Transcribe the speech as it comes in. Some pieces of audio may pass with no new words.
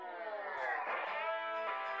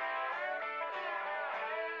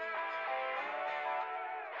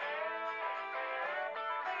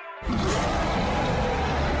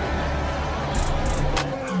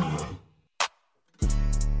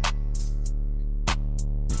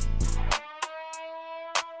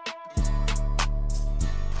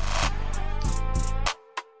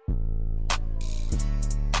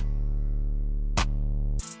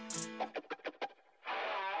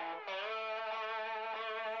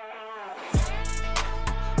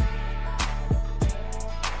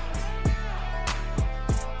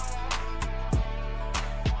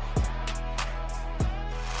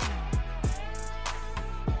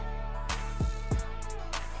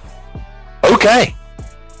Okay.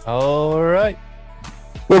 All right.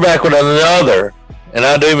 We're back with another, and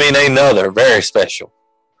I do mean another, very special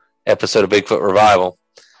episode of Bigfoot Revival.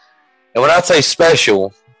 And when I say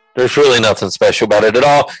special, there's really nothing special about it at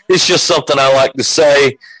all. It's just something I like to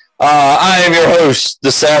say. I am your host, the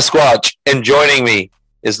Sasquatch, and joining me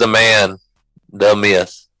is the man, the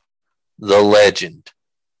myth, the legend,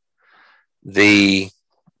 the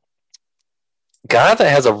guy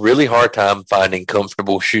that has a really hard time finding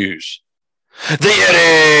comfortable shoes. The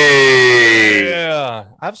Yeti! Yeah.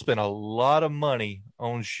 I've spent a lot of money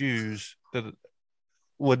on shoes that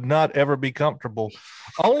would not ever be comfortable,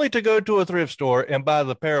 only to go to a thrift store and buy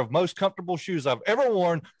the pair of most comfortable shoes I've ever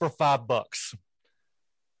worn for $5.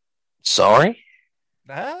 Sorry?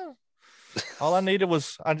 All I needed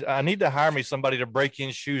was I need to hire me somebody to break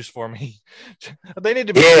in shoes for me. They need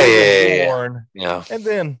to be worn, and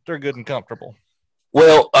then they're good and comfortable.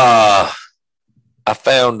 Well, I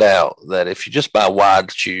found out that if you just buy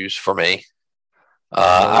wide shoes for me,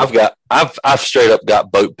 I've straight up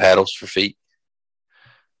got boat paddles for feet,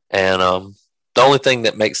 and the only thing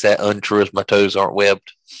that makes that untrue is my toes aren't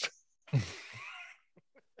webbed.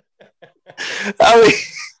 I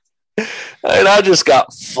just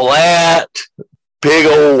got flat, big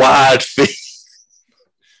old wide feet.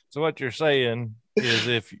 So what you're saying is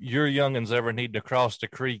if your youngins ever need to cross the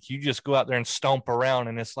creek, you just go out there and stomp around,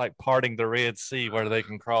 and it's like parting the Red Sea where they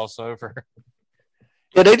can cross over.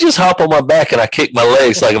 Yeah, they just hop on my back and I kick my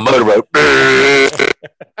legs like a motorboat.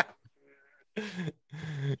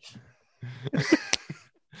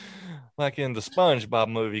 Like in the SpongeBob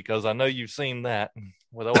movie, because I know you've seen that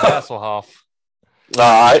with old Hasselhoff.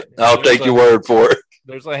 All right, I'll take your word for it.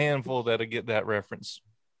 There's a handful that'll get that reference.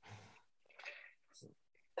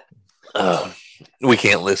 We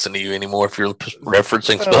can't listen to you anymore if you're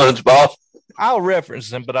referencing SpongeBob. I'll reference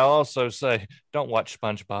them, but I'll also say, don't watch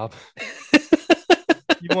SpongeBob.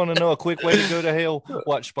 You want to know a quick way to go to hell?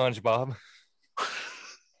 Watch SpongeBob.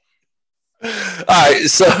 All right,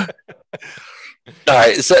 so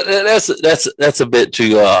that's a bit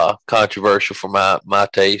too controversial for my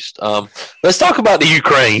taste. Let's talk about the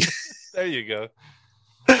Ukraine. There you go.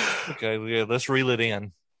 Okay, yeah, let's reel it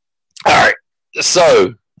in. All right,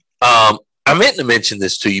 so I meant to mention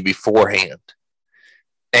this to you beforehand,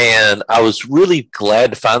 and I was really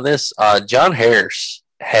glad to find this. John Harris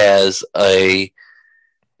has a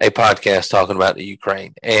podcast talking about the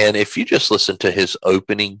Ukraine, and if you just listen to his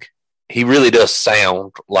opening, he really does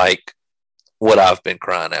sound like what I've been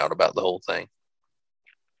crying out about the whole thing.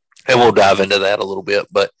 And we'll dive into that a little bit,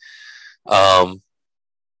 but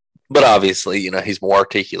obviously, he's more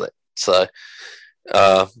articulate. So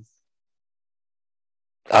I'm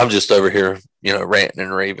just over here, ranting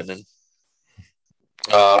and raving, and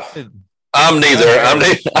I'm neither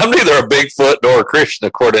a Bigfoot nor a Christian,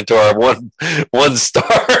 according to our one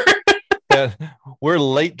star. Yeah, we're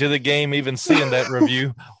late to the game, even seeing that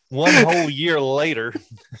review. One whole year later,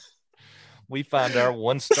 we find our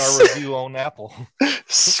 1-star review on Apple.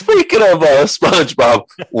 Speaking of SpongeBob,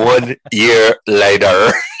 1 year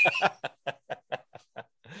later.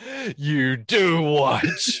 You do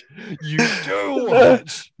watch. You do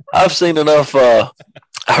watch. I've seen enough. I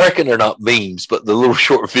reckon they're not memes, but the little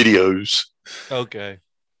short videos. Okay.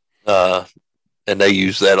 And they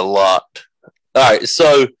use that a lot. All right,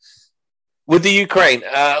 so with the Ukraine,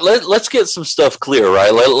 let's get some stuff clear,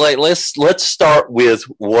 right? Let's start with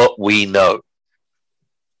what we know.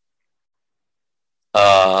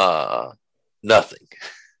 Nothing.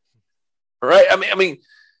 Right? I mean,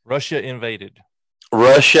 Russia invaded.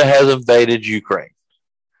 Russia has invaded Ukraine.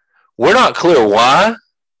 We're not clear why.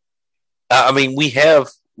 I mean, we have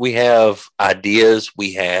ideas.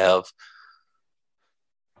 We have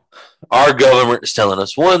our government is telling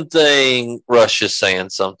us one thing. Russia's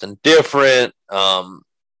saying something different. Everything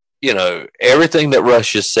that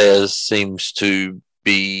Russia says seems to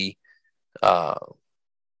be. I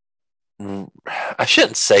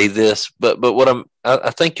shouldn't say this, but what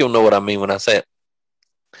I think you'll know what I mean when I say it.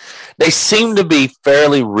 They seem to be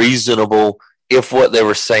fairly reasonable if what they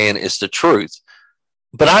were saying is the truth,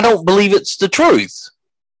 but I don't believe it's the truth.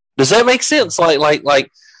 Does that make sense? Like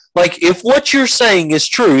if what you're saying is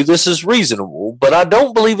true, this is reasonable, but I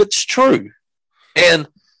don't believe it's true, and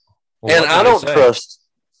I don't trust.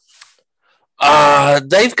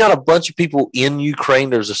 They've got a bunch of people in Ukraine.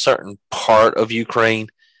 There's a certain part of Ukraine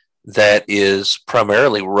that is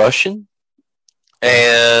primarily Russian,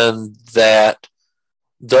 and that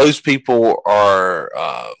those people are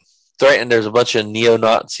threatened. There's a bunch of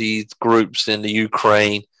neo-Nazi groups in the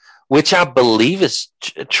Ukraine, which I believe is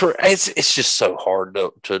true. It's just so hard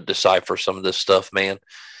to decipher some of this stuff, man.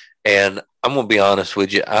 And I'm going to be honest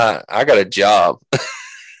with you. I got a job.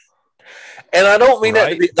 And I don't mean that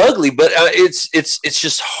to be ugly, but it's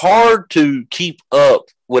just hard to keep up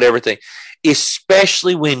with everything,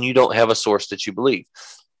 especially when you don't have a source that you believe.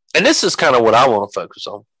 And this is kind of what I want to focus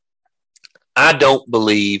on. I don't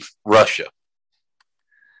believe Russia.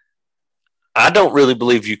 I don't really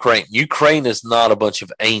believe Ukraine. Ukraine is not a bunch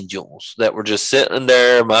of angels that were just sitting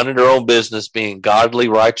there minding their own business, being godly,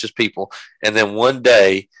 righteous people, and then one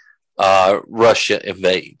day Russia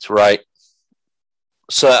invades, right?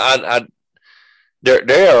 So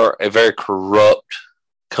they are a very corrupt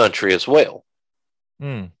country as well.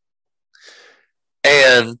 Mm.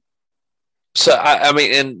 And so, I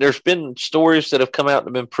mean, and there's been stories that have come out that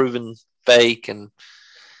have been proven fake, and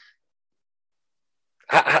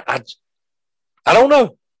I don't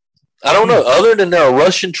know. I don't know. Other than there are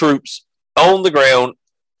Russian troops on the ground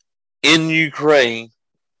in Ukraine,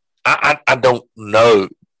 I don't know.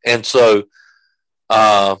 And so,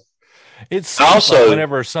 it's also like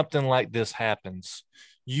whenever something like this happens,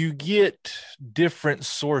 you get different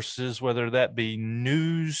sources, whether that be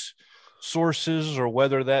news sources or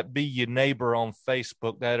whether that be your neighbor on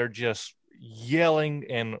Facebook, that are just yelling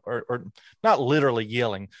and or not literally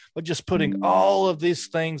yelling, but just putting all of these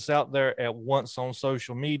things out there at once on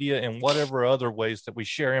social media and whatever other ways that we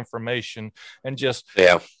share information, and just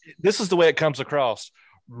this is the way it comes across.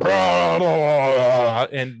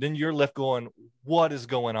 And then you're left going, what is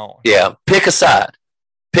going on? Yeah, pick a side.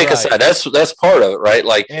 Pick a side. That's part of it, right?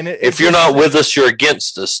 Like, if you're not with us, you're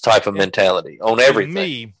against us type of mentality on everything.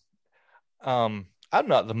 Me, I'm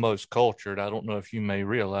not the most cultured. I don't know if you may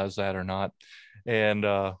realize that or not. And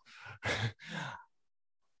I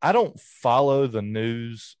don't follow the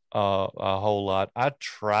news a whole lot. I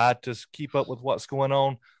try to keep up with what's going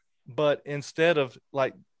on, but instead of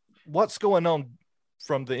like what's going on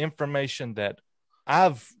from the information that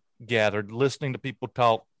I've gathered, listening to people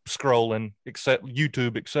talk, scrolling, except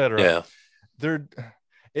YouTube, etc.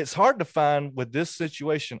 It's hard to find with this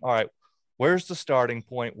situation. All right, where's the starting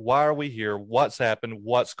point? Why are we here? What's happened?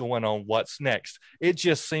 What's going on? What's next? It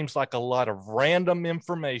just seems like a lot of random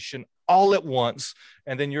information all at once,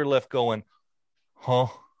 and then you're left going, huh?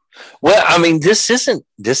 Well, I mean, this isn't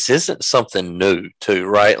something new, too,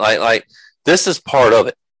 right? Like this is part of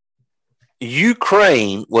it.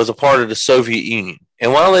 Ukraine was a part of the Soviet Union,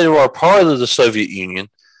 and while they were a part of the Soviet Union,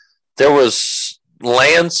 there was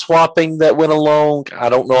land swapping that went along. I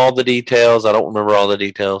don't know all the details. I don't remember all the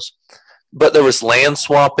details. But there was land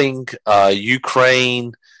swapping.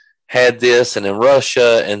 Ukraine had this, and then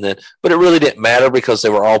Russia, but it really didn't matter because they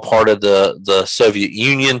were all part of the Soviet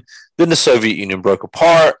Union. Then the Soviet Union broke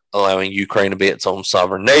apart, allowing Ukraine to be its own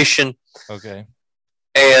sovereign nation. Okay.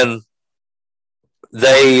 And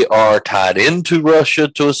they are tied into Russia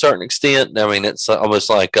to a certain extent. I mean, it's almost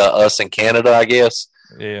like us in Canada, I guess.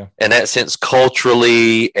 Yeah. In that sense,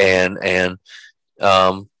 culturally and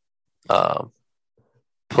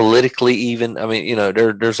politically, even. I mean,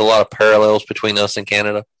 there's a lot of parallels between us and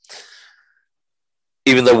Canada,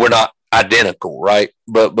 even though we're not identical, right?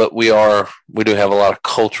 But we do have a lot of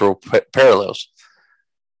cultural parallels,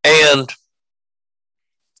 and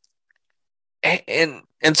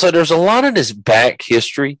so there's a lot of this back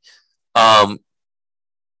history.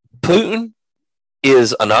 Putin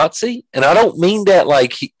is a Nazi, and I don't mean that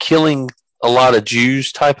like killing a lot of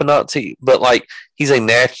Jews type of Nazi, but like he's a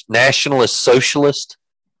nationalist socialist.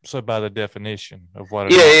 So by the definition of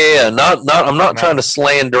what, I'm not trying to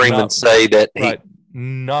slander him and say that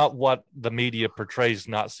not what the media portrays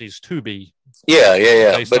Nazis to be.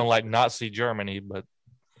 Based on like Nazi Germany, but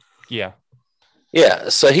yeah.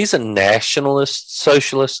 So he's a nationalist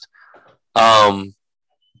socialist, and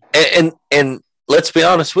let's be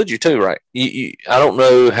honest with you too, right? I don't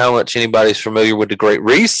know how much anybody's familiar with the Great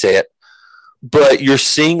Reset, but you're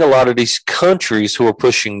seeing a lot of these countries who are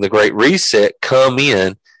pushing the Great Reset come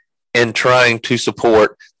in and trying to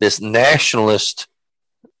support this nationalist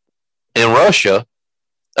in Russia.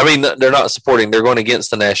 I mean, they're not supporting, they're going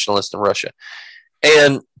against the nationalists in Russia.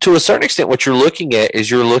 And to a certain extent, what you're looking at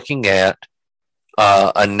is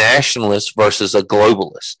a nationalist versus a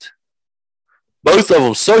globalist. Both of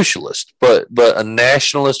them socialist, but a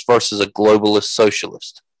nationalist versus a globalist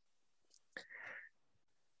socialist.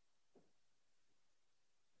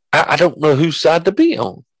 I don't know whose side to be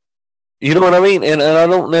on. You know what I mean? And I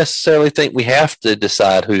don't necessarily think we have to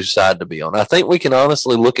decide whose side to be on. I think we can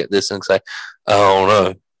honestly look at this and say, I don't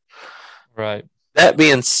know. Right. That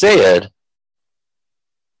being said,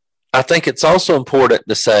 I think it's also important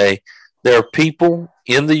to say there are people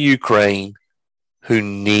in the Ukraine who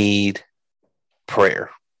need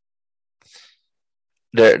prayer.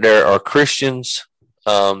 There are Christians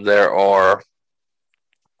There are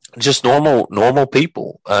just normal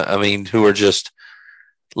people. I mean, who are just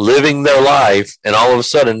living their life, and all of a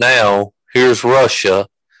sudden now here's Russia,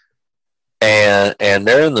 and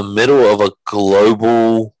they're in the middle of a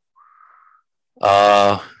global.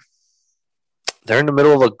 They're in the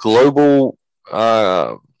middle of a global.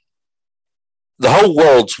 The whole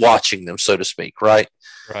world's watching them, so to speak, right?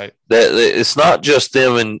 Right. That it's not just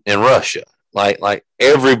them in Russia. Like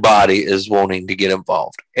everybody is wanting to get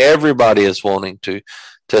involved. Everybody is wanting to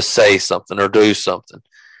say something or do something,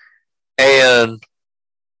 and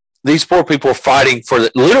these poor people are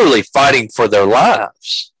literally fighting for their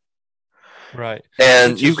lives. Right.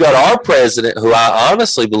 And you've got our president, who I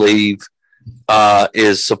honestly believe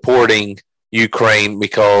is supporting Ukraine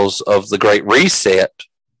because of the Great Reset,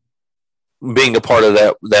 being a part of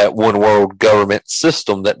that one world government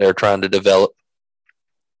system that they're trying to develop,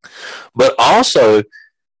 but also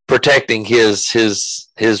protecting his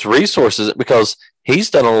resources, because he's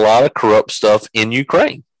done a lot of corrupt stuff in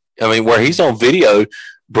Ukraine. I mean, where he's on video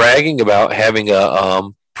bragging about having a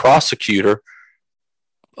prosecutor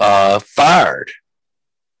fired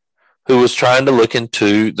who was trying to look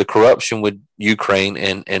into the corruption with Ukraine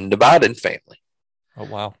and the Biden family. Oh,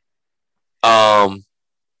 wow.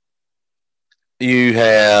 You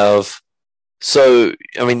have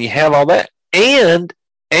all that, and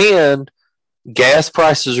gas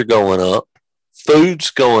prices are going up,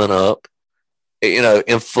 food's going up.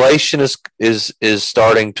 Inflation is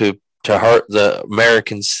starting to hurt the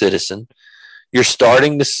American citizen. You're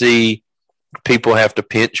starting to see people have to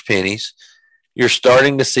pinch pennies. You're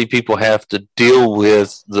starting to see people have to deal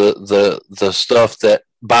with the stuff that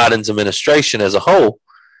Biden's administration as a whole,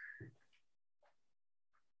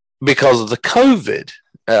 because of the COVID.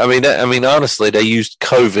 I mean, honestly, they used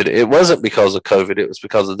COVID. It wasn't because of COVID. It was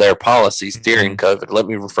because of their policies during COVID. Let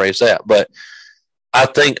me rephrase that. But I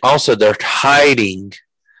think also they're hiding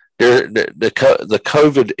the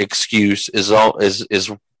COVID excuse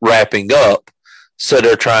is wrapping up, so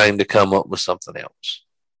they're trying to come up with something else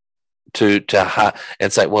to hide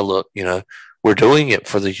and say, well, look, we're doing it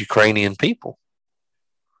for the Ukrainian people.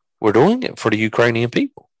 We're doing it for the Ukrainian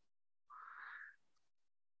people.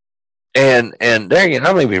 And there again,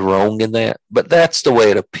 I may be wrong in that, but that's the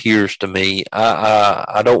way it appears to me.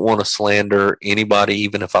 I don't want to slander anybody,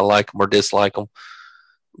 even if I like them or dislike them,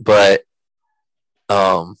 but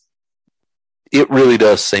it really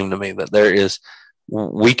does seem to me that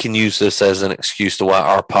we can use this as an excuse to why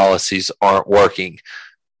our policies aren't working.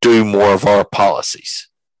 Do more of our policies.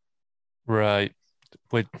 Right.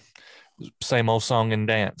 With same old song and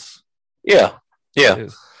dance. Yeah. Yeah.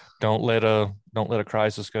 Don't let a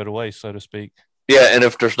crisis go to waste, so to speak. Yeah, and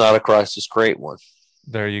if there's not a crisis, create one.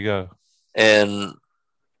 There you go. And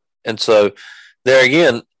so there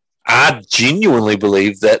again, I genuinely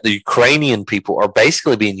believe that the Ukrainian people are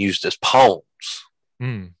basically being used as pawns.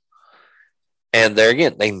 Mm. And there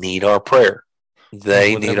again, they need our prayer.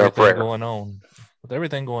 They need our prayer. With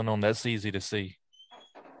everything going on, that's easy to see.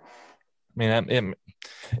 I mean,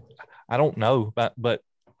 I don't know, but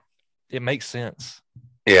it makes sense.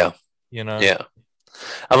 Yeah. Yeah.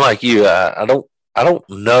 I'm like you. I don't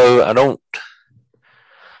know.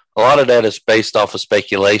 A lot of that is based off of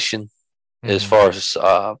speculation, as far as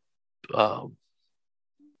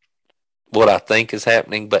what I think is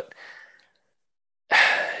happening. But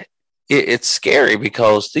it's scary,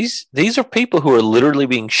 because these are people who are literally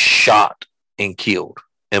being shot and killed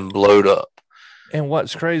and blowed up. And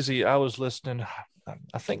what's crazy, I was listening,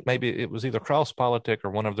 I think maybe it was either Cross Politic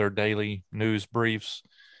or one of their daily news briefs,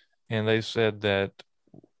 and they said that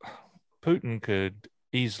Putin could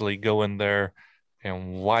easily go in there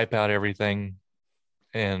and wipe out everything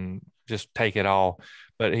and just take it all.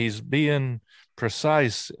 But he's being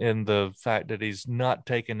precise in the fact that he's not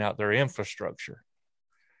taking out their infrastructure.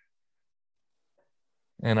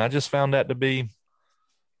 And I just found that to be,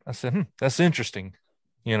 I said, that's interesting.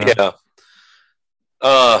 Yeah.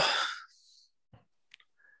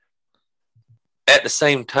 At the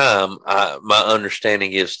same time, my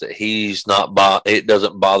understanding is that he's not. It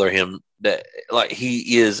doesn't bother him that, like,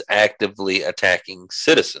 he is actively attacking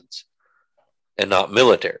citizens and not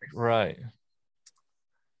military. Right.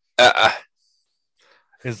 There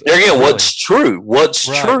again, what's true? What's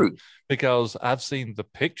true? Because I've seen the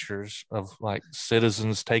pictures of like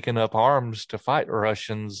citizens taking up arms to fight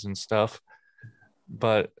Russians and stuff,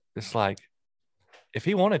 but it's like, if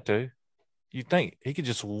he wanted to, you think he could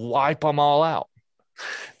just wipe them all out.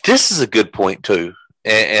 This is a good point too,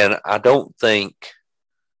 and I don't think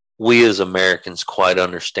we as Americans quite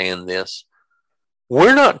understand this.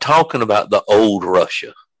 We're not talking about the old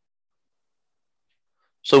Russia.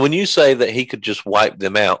 So when you say that he could just wipe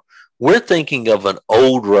them out, we're thinking of an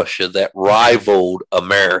old Russia that rivaled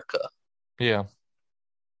America. Yeah.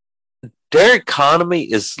 Their economy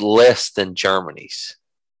is less than Germany's.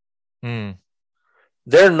 Mm.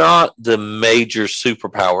 They're not the major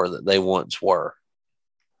superpower that they once were.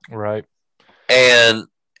 Right. And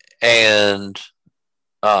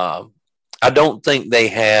I don't think they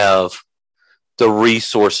have the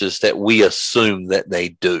resources that we assume that they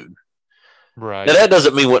do. Right. Now, that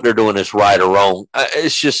doesn't mean what they're doing is right or wrong.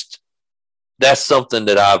 It's just that's something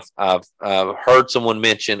that I've heard someone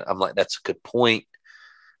mention. I'm like, that's a good point.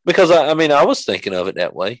 Because I mean, I was thinking of it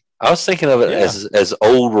that way. I was thinking of it as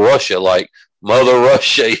old Russia, like Mother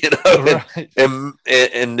Russia, Right.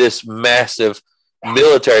 and this massive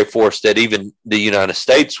military force that even the United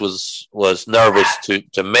States was nervous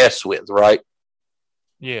to mess with, right?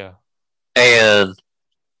 Yeah.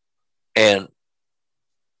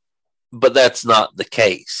 But that's not the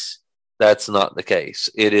case. That's not the case.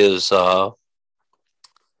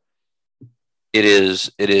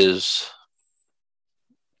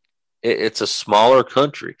 It's a smaller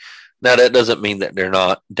country. Now, that doesn't mean that they're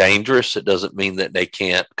not dangerous. It doesn't mean that they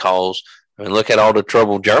can't cause. I mean, look at all the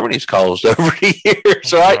trouble Germany's caused over the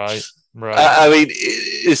years, right? Right. I mean,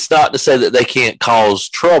 it's not to say that they can't cause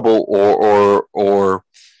trouble or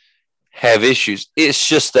have issues. It's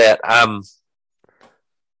just that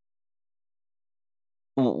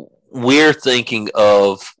we're thinking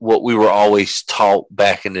of what we were always taught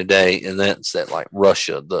back in the day, and that's that, like,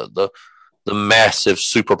 Russia, the massive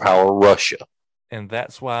superpower Russia. And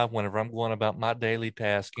that's why whenever I'm going about my daily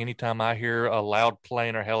task, anytime I hear a loud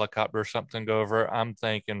plane or helicopter or something go over, I'm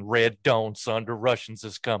thinking, Red Dawn, son, the Russians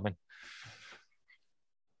is coming.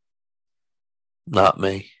 Not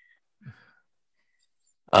me.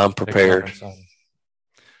 I'm prepared.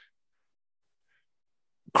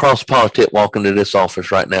 Cross Politic walk into this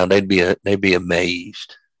office right now, they'd be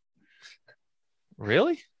amazed.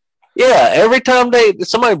 Really? Yeah, every time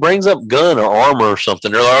somebody brings up gun or armor or something,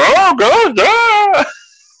 they're like, "Oh, guns!" Ah!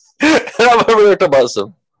 And I'm over there talking about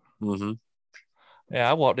some. Mm-hmm. Yeah,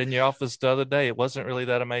 I walked in your office the other day. It wasn't really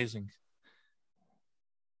that amazing.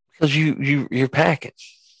 Because you're packing.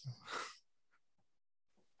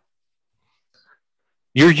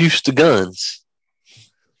 You're used to guns.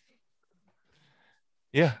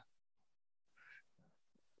 Yeah.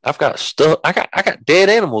 I've got stuff. I got dead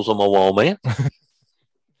animals on my wall, man.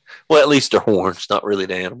 Well, at least they're horns, not really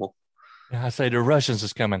the animal. I say the Russians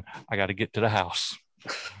is coming. I got to get to the house.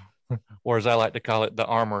 Or as I like to call it, the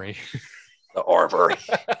armory. The armory.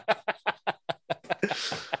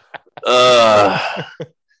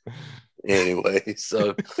 Anyway,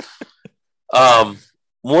 so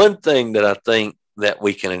one thing that I think that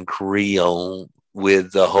we can agree on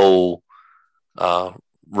with the whole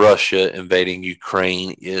Russia invading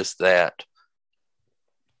Ukraine is that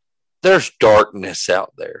there's darkness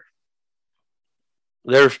out there.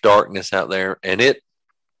 There's darkness out there, and it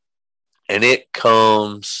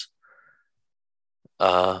comes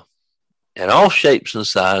in all shapes and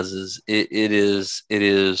sizes. It's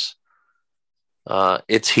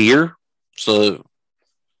here. So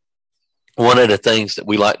one of the things that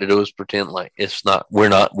we like to do is pretend like we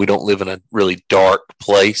don't live in a really dark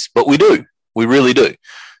place, but we do. We really do.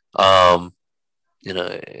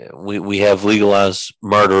 We have legalized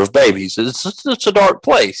murder of babies. It's a dark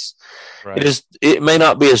place. Right. It may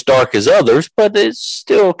not be as dark as others, but it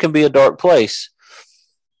still can be a dark place.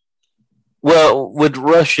 Well, with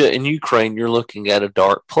Russia and Ukraine, you're looking at a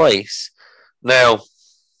dark place. Now,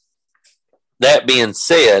 that being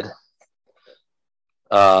said,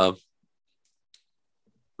 let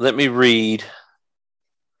me read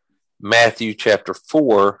Matthew chapter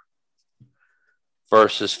 4,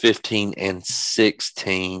 verses 15 and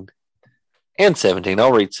 16 and 17.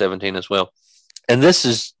 I'll read 17 as well. And this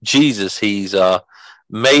is Jesus. He's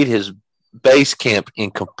made his base camp in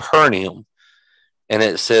Capernaum. And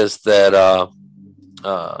it says that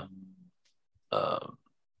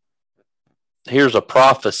here's a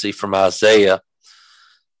prophecy from Isaiah,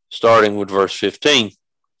 starting with verse 15.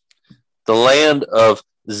 The land of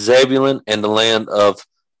Zebulun and the land of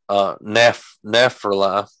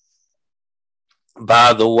Naphtali,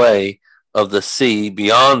 by the way of the sea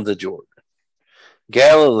beyond the Jordan.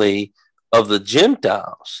 Galilee of the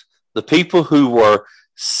Gentiles, the people who were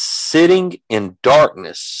sitting in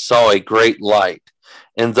darkness saw a great light,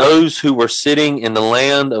 and those who were sitting in the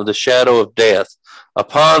land of the shadow of death,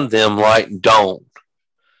 upon them light dawned.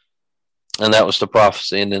 And that was the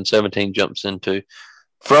prophecy. And then 17 jumps into,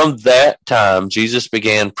 from that time Jesus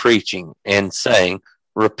began preaching and saying,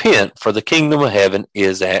 repent, for the kingdom of heaven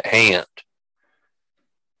is at hand.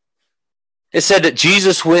 It said that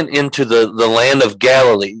Jesus went into the land of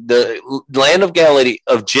Galilee, the land of Galilee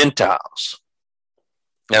of Gentiles.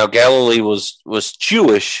 Now, Galilee was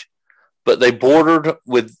Jewish, but they bordered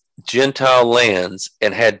with Gentile lands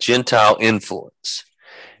and had Gentile influence.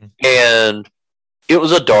 And it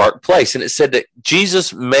was a dark place. And it said that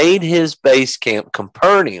Jesus made his base camp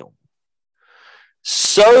Capernaum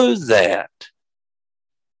so that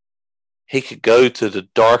he could go to the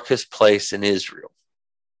darkest place in Israel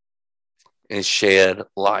and shed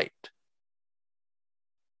light.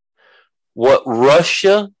 What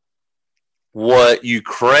Russia, what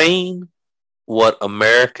Ukraine, what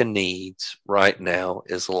America needs right now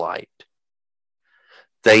is light.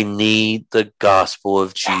 They need the gospel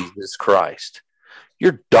of Jesus Christ.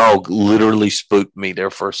 Your dog literally spooked me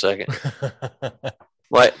there for a second.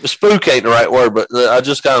 Like, spook ain't the right word, but I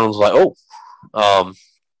just kind of was like, oh.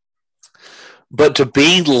 But to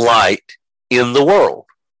be light in the world.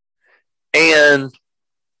 And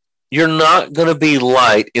you're not going to be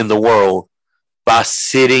light in the world by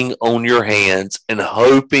sitting on your hands and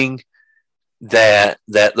hoping that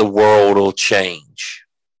the world will change.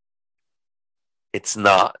 It's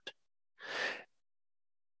not.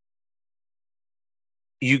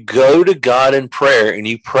 You go to God in prayer and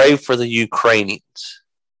you pray for the Ukrainians.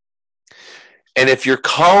 And if you're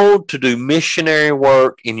called to do missionary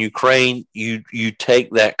work in Ukraine, you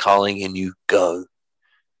take that calling and you go.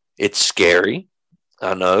 It's scary,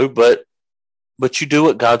 I know, but you do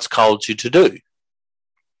what God's called you to do.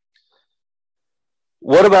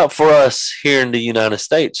 What about for us here in the United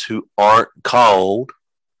States who aren't called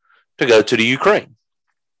to go to the Ukraine?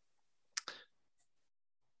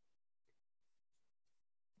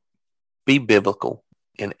 Be biblical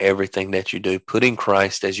in everything that you do, putting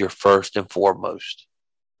Christ as your first and foremost.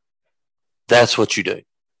 That's what you do.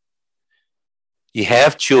 You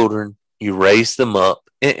have children, you raise them up,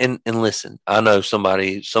 and listen, I know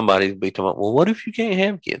somebody will be talking about, well, what if you can't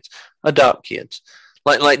have kids? Adopt kids.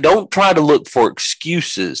 Like don't try to look for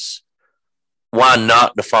excuses why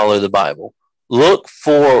not to follow the Bible. Look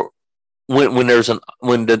for when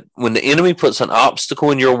the enemy puts an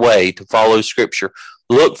obstacle in your way to follow Scripture,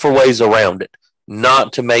 look for ways around it,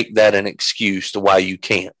 not to make that an excuse to why you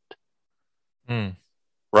can't.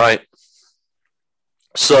 Right?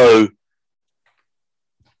 So,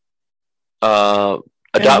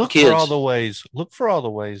 adopt kids. Look for all the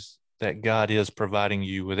ways that God is providing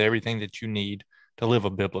you with everything that you need to live a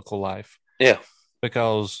biblical life. Yeah.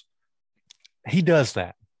 Because he does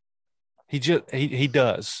that. He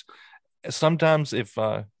does. Sometimes if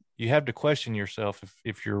you have to question yourself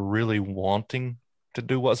if you're really wanting to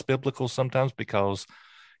do what's biblical sometimes, because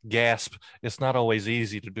it's not always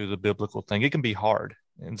easy to do the biblical thing. It can be hard.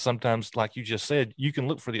 And sometimes, like you just said, you can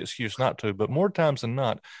look for the excuse not to, but more times than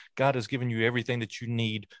not, God has given you everything that you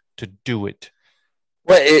need to do it.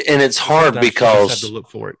 Well, and it's hard because you just have to look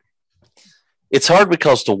for it. It's hard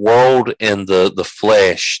because the world and the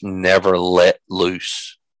flesh never let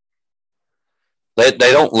loose. They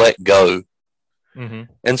don't let go. Mm-hmm.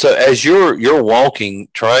 And so as you're walking,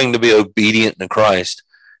 trying to be obedient to Christ,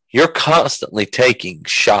 you're constantly taking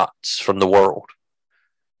shots from the world.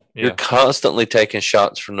 Yeah. You're constantly taking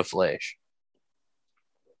shots from the flesh.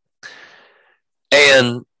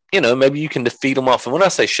 And, maybe you can defeat them off. And when I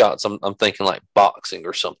say shots, I'm thinking like boxing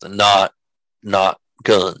or something, not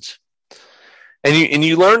guns. And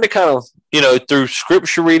you learn to kind of, through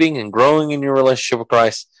scripture reading and growing in your relationship with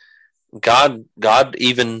Christ, God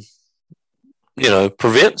even,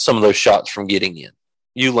 prevent some of those shots from getting in.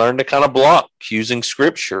 You learn to kind of block using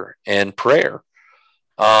scripture and prayer.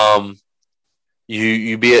 You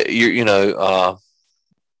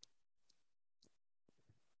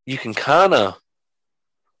can kind of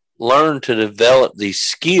learn to develop these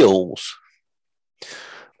skills.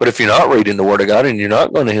 But if you're not reading the Word of God and you're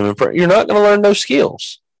not going to Him in prayer, you're not going to learn those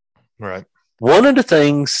skills. Right. One of the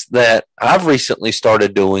things that I've recently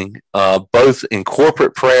started doing, both in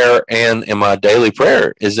corporate prayer and in my daily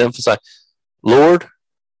prayer, is emphasize, Lord,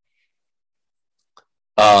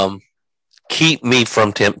 keep me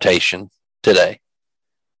from temptation today.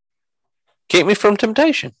 Keep me from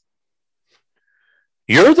temptation.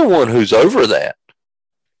 You're the one who's over that.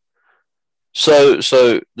 So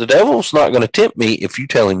the devil's not going to tempt me if you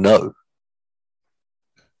tell him no.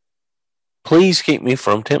 Please keep me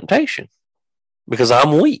from temptation because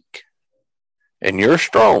I'm weak and you're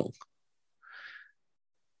strong.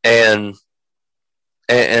 And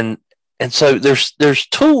so there's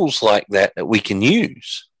tools like that we can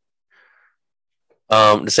use.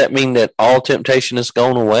 Does that mean that all temptation has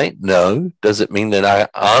gone away? No. Does it mean that I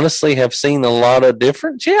honestly have seen a lot of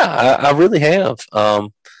difference? Yeah, I really have.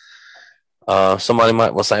 Somebody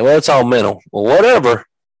might well say, well, it's all mental. Well, whatever.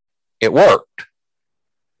 It worked.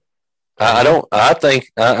 I don't, I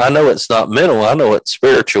think, I know it's not mental. I know it's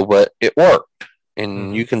spiritual, but it worked.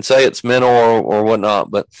 And you can say it's mental or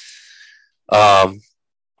whatnot, but, and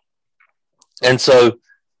so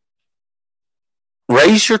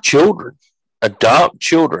raise your children, adopt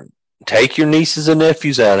children, take your nieces and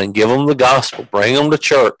nephews out and give them the gospel, bring them to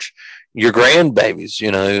church. Your grandbabies,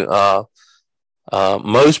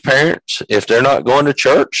 most parents, if they're not going to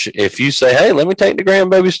church, if you say, hey, let me take the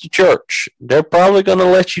grandbabies to church, they're probably going to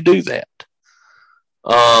let you do that.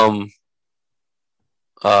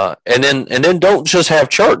 And then don't just have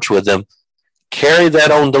church with them. Carry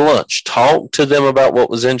that on to lunch. Talk to them about what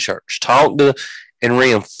was in church. Talk to and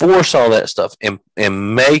reinforce all that stuff and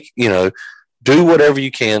make, do whatever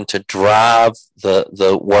you can to drive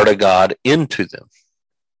the word of God into them.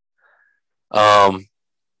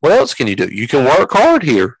 What else can you do? You can work hard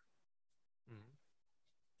here.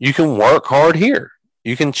 You can work hard here.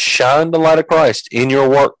 You can shine the light of Christ in your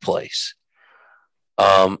workplace.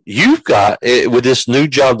 You've got, with this new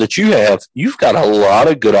job that you have, you've got a lot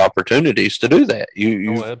of good opportunities to do that.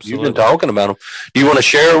 You've been talking about them. Do you want to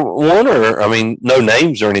share one, or, no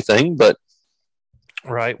names or anything, but.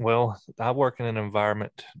 Right. Well, I work in an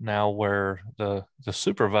environment now where the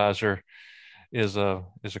supervisor is a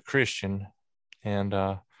Christian,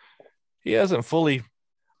 and he hasn't fully,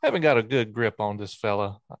 I haven't got a good grip on this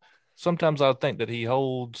fella. Sometimes I think that he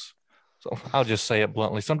holds, so I'll just say it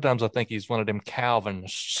bluntly. Sometimes I think he's one of them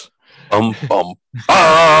Calvinists. And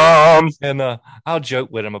I'll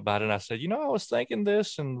joke with him about it. And I said, I was thinking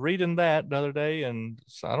this and reading that the other day, and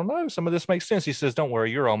so, I don't know, some of this makes sense. He says, don't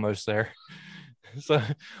worry, you're almost there. So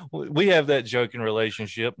we have that joking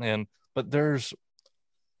relationship, but there's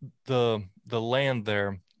the land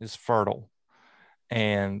there is fertile,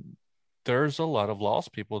 and there's a lot of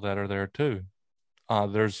lost people that are there too.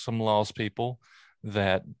 There's some lost people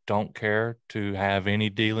that don't care to have any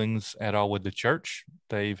dealings at all with the church.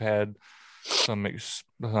 They've had some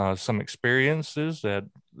experiences that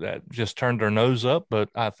just turned their nose up, but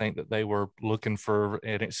I think that they were looking for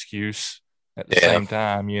an excuse at the same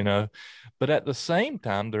time, But at the same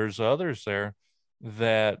time, there's others there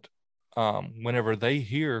that whenever they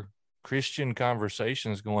hear Christian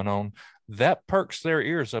conversations going on, that perks their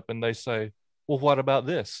ears up and they say, well, what about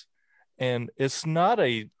this? And it's not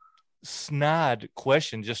a snide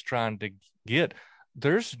question just trying to get.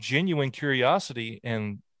 There's genuine curiosity,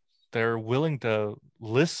 and they're willing to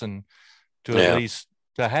listen to at least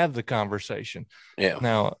to have the conversation. Yeah.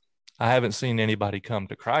 Now, I haven't seen anybody come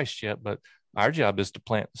to Christ yet, but our job is to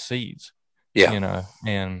plant the seeds. Yeah.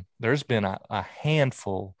 And there's been a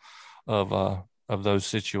handful of those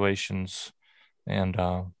situations. And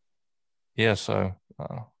so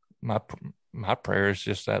my prayer is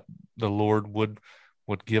just that the Lord would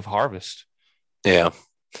give harvest. Yeah.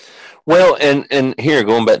 Well, and here,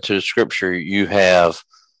 going back to the scripture, you have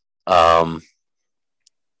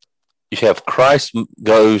Christ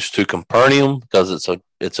goes to Capernaum because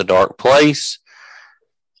it's a dark place.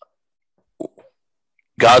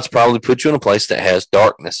 God's probably put you in a place that has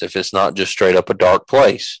darkness if it's not just straight up a dark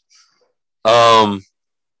place. Then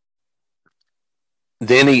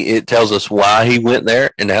it tells us why he went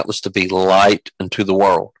there, and that was to be light unto the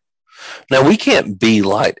world. Now, we can't be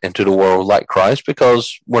light into the world like Christ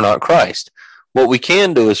because we're not Christ. What we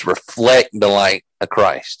can do is reflect the light of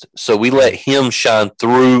Christ. So we let him shine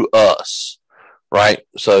through us, right?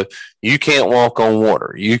 So you can't walk on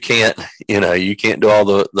water. You can't do all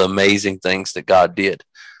the amazing things that God did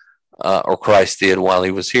or Christ did while he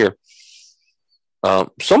was here.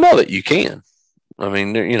 Some of it you can.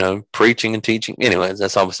 Preaching and teaching. Anyways,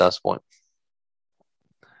 that's obviously the point.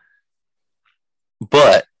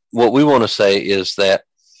 But what we want to say is that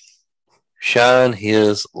shine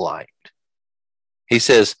his light. He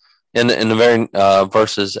says in the very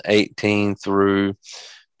verses 18 through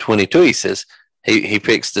 22, he says, he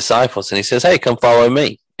picks disciples and he says, hey, come follow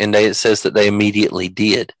me. And it says that they immediately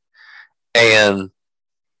did. And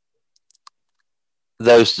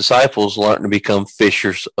those disciples learned to become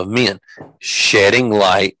fishers of men, shedding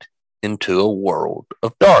light into a world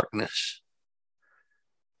of darkness.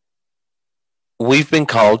 We've been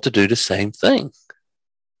called to do the same thing.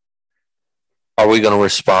 Are we going to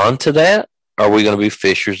respond to that? Are we going to be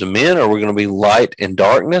fishers of men? Are we going to be light in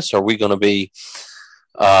darkness? Are we going to be,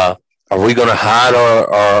 are we going to hide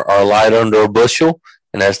our light under a bushel?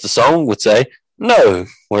 And as the song would say, no,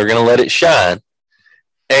 we're going to let it shine.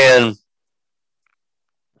 And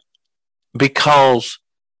because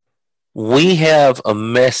we have a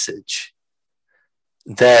message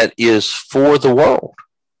that is for the world.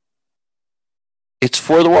 It's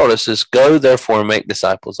for the world. It says, go therefore and make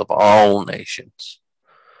disciples of all nations.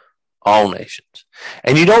 All nations.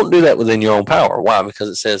 And you don't do that within your own power. Why? Because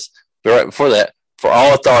it says right before that, for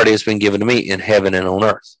all authority has been given to me in heaven and on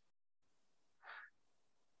earth.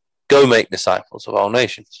 Go make disciples of all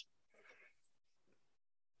nations.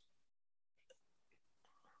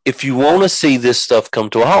 If you want to see this stuff come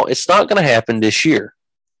to a halt, it's not going to happen this year.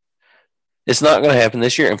 It's not going to happen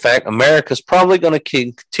this year. In fact, America's probably going to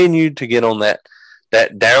continue to get on that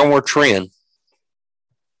downward trend.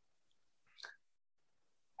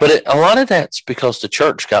 But a lot of that's because the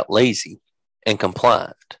church got lazy and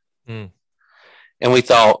compliant. Mm. And we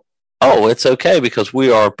thought, oh, it's okay because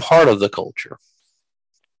we are part of the culture.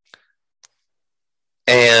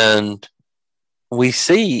 And we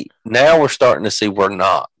see, now we're starting to see we're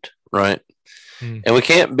not, right? Mm. And we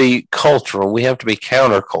can't be cultural. We have to be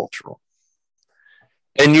countercultural.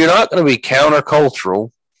 And you're not going to be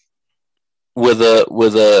countercultural with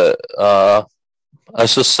a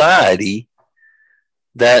society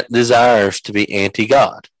that desires to be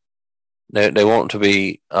anti-God. They want to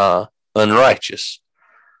be unrighteous.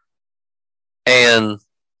 And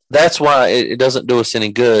that's why it doesn't do us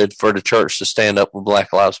any good for the church to stand up with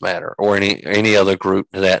Black Lives Matter or any other group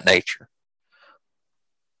of that nature.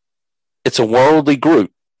 It's a worldly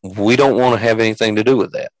group. We don't want to have anything to do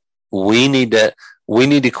with that. We need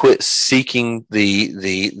to quit seeking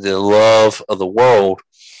the love of the world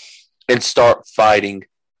and start fighting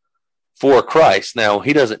for Christ. Now,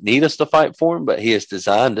 he doesn't need us to fight for him, but he has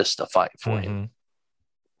designed us to fight for him.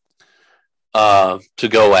 To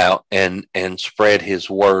go out and spread his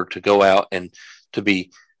word, to go out and to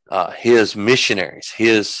be his missionaries,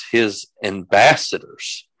 his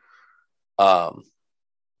ambassadors. And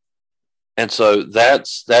so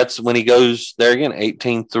that's when he goes there again,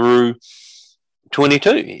 18 through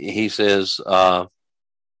 22. He says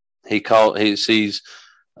he sees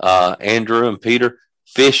Andrew and Peter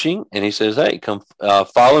fishing, and he says, hey, come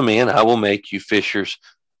follow me and I will make you fishers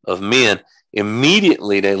of men.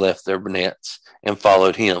 Immediately they left their nets and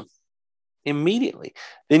followed him. Immediately.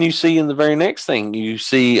 Then you see in the very next thing, you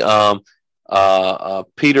see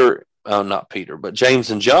Peter, not Peter, but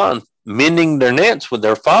James and John mending their nets with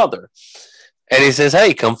their father. And he says,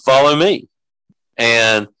 hey, come follow me.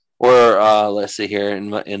 And we're, let's see here, in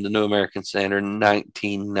the New American Standard,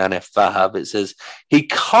 1995, it says, he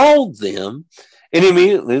called them, and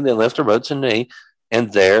immediately they left their boats and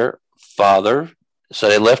their father. So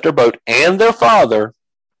they left their boat and their father.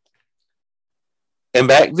 And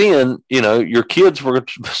back then, your kids were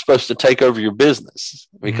supposed to take over your business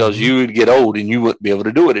because you would get old and you wouldn't be able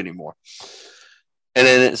to do it anymore. And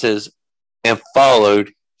then it says, and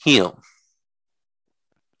followed him.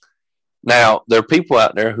 Now, there are people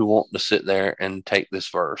out there who want to sit there and take this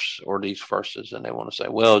verse or these verses, and they want to say,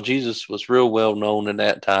 well, Jesus was real well known in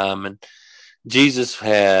that time, and Jesus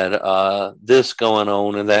had this going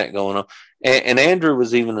on and that going on. And Andrew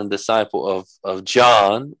was even a disciple of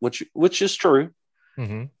John, which is true.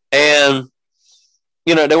 Mm-hmm. And,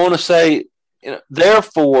 they want to say,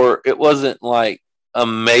 therefore, it wasn't like a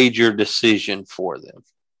major decision for them.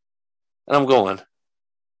 And I'm going,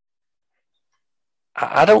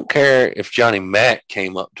 I don't care if Johnny Mack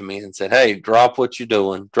came up to me and said, hey, drop what you're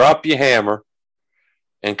doing, drop your hammer,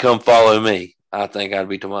 and come follow me. I think I'd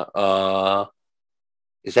be to my,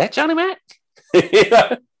 is that Johnny Mack?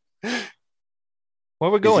 Where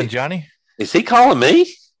we going, Johnny? Is he calling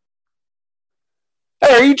me?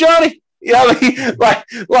 Hey, are you Johnny? Yeah, I mean,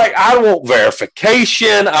 like I want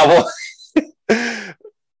verification. I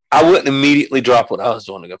wouldn't immediately drop what I was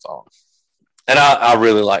doing to go follow him. And I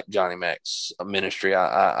really like Johnny Mack's ministry.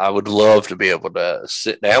 I would love to be able to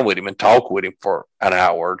sit down with him and talk with him for an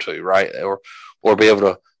hour or two, right? Or be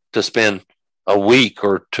able to spend a week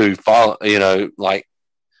or two follow,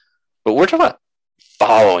 but we're talking about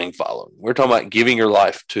following. We're talking about giving your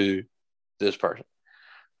life to this person.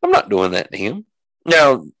 I'm not doing that to him.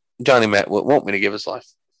 Now, Johnny Mack would want me to give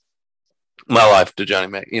my life to Johnny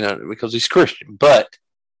Mack, because he's Christian. But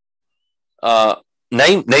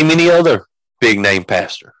name any other big name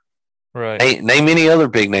pastor. Right. Name any other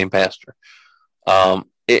big name pastor. And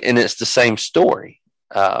it's the same story.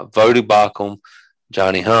 Vodi Bakum,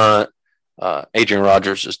 Johnny Hunt, Adrian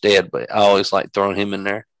Rogers is dead, but I always like throwing him in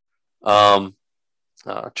there.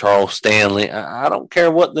 Charles Stanley. I don't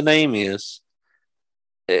care what the name is.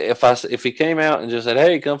 If he came out and just said,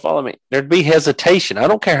 hey, come follow me, there'd be hesitation. I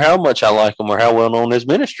don't care how much I like him or how well known his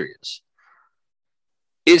ministry is.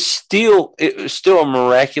 It was still a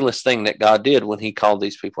miraculous thing that God did when he called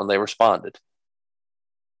these people and they responded.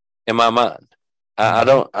 In my mind, I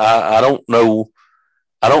don't know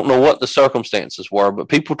what the circumstances were, but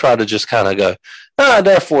people try to just kind of go,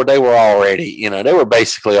 Therefore, they were already, they were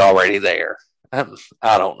basically already there. I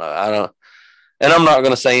don't know. I don't, and I'm not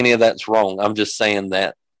going to say any of that's wrong. I'm just saying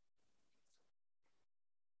that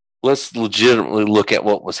let's legitimately look at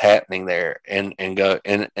what was happening there and go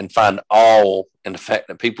and find all in the fact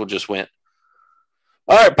that people just went,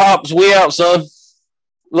 all right, Pops, we out, son.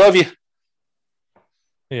 Love you.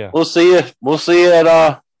 Yeah. We'll see you. We'll see you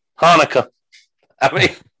at Hanukkah. I mean,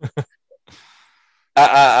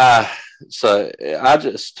 so I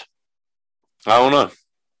don't know.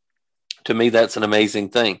 To me, that's an amazing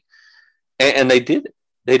thing. And they did it.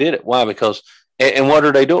 They did it. Why? Because, and what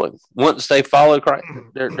are they doing? Once they follow Christ,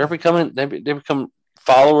 they become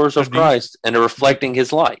followers of Christ, and they're reflecting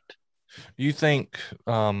his light. Do you think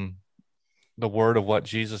the word of what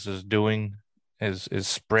Jesus is doing is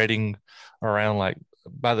spreading around? Like,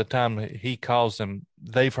 by the time he calls them,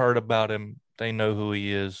 they've heard about him. They know who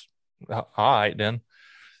he is. All right, then.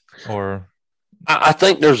 Or I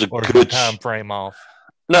think there's a good time frame off.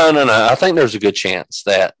 No. I think there's a good chance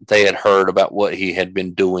that they had heard about what he had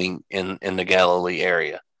been doing in the Galilee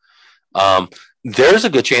area. There's a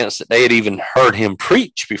good chance that they had even heard him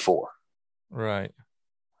preach before. Right.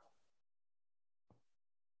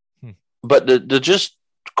 But to just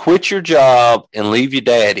quit your job and leave your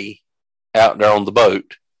daddy out there on the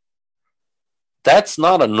boat, that's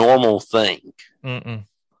not a normal thing. Mm-mm.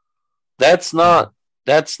 That's not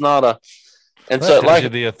a. And so,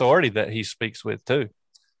 like the authority that he speaks with too.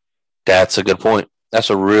 That's a good point. That's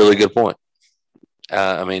a really good point.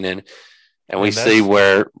 I mean, and we see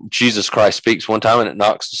where Jesus Christ speaks one time and it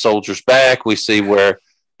knocks the soldiers back. We see where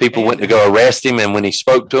people went to go arrest him, and when he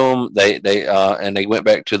spoke to them, they went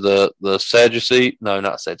back to the Sadducee. No,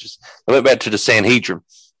 not Sadducee. They went back to the Sanhedrin,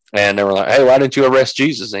 and they were like, "Hey, why didn't you arrest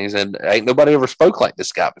Jesus?" And he said, "Ain't nobody ever spoke like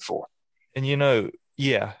this guy before." And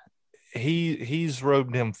he's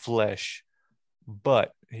robed in flesh,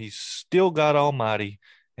 but he's still God Almighty,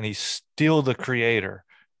 and he's still the Creator.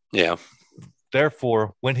 Yeah.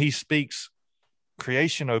 Therefore, when he speaks,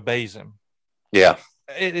 creation obeys him. Yeah.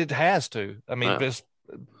 It has to. I mean,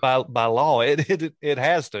 by law, it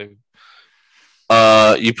has to.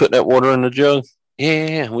 You put that water in the jug?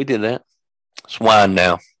 Yeah, we did that. It's wine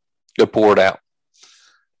now. Go pour it out.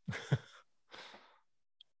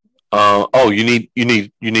 You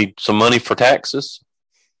need some money for taxes?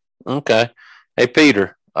 Okay. Hey,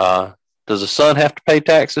 Peter, does the son have to pay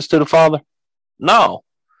taxes to the father? No.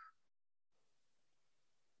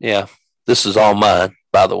 Yeah, this is all mine,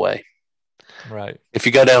 by the way. Right. If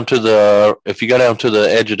you go down to the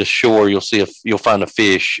edge of the shore, you'll find a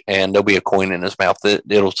fish, and there'll be a coin in his mouth.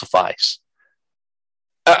 It'll suffice.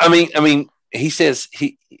 I mean, he says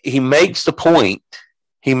he makes the point.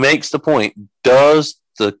 He makes the point. Does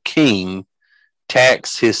the king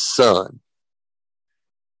tax his son?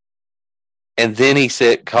 And then he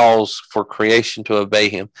calls for creation to obey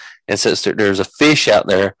him, and says that there's a fish out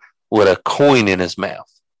there with a coin in his mouth.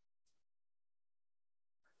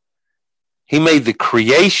 He made the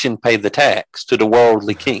creation pay the tax to the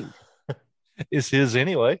worldly king. It's his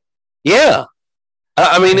anyway. Yeah.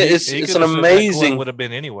 I mean, it's an amazing. Would have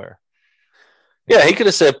been anywhere. Yeah, he could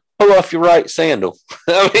have said, "Pull off your right sandal."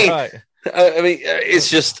 I mean, it's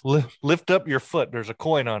just lift up your foot. There's a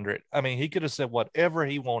coin under it. I mean, he could have said whatever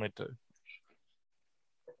he wanted to.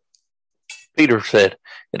 Peter said,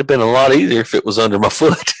 "It'd have been a lot easier if it was under my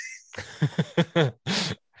foot."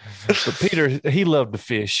 But Peter, he loved to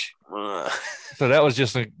fish, so that was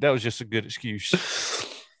just a good excuse.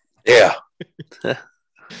 Yeah.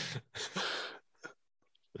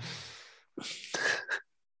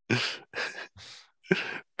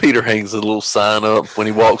 Peter hangs a little sign up when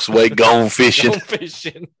he walks away, "Gone fishing." Gone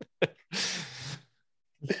fishing.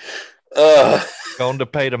 Going to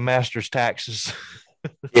pay the master's taxes.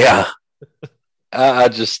 Yeah.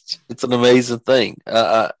 It's an amazing thing.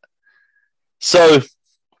 So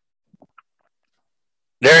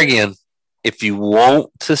there again, if you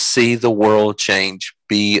want to see the world change,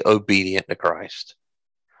 be obedient to Christ.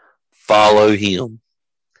 Follow him.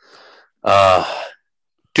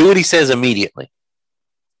 Do what he says immediately.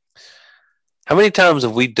 How many times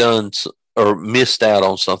have we done or missed out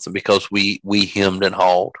on something because we hemmed and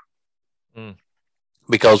hawed?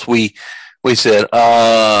 Because we said,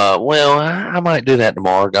 well, I might do that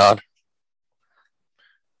tomorrow, God.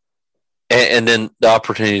 And then the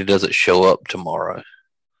opportunity doesn't show up tomorrow.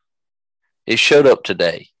 It showed up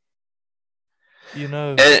today.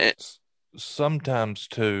 Sometimes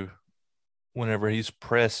too, whenever he's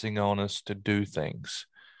pressing on us to do things,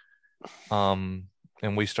 and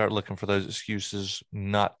we start looking for those excuses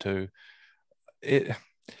not to, it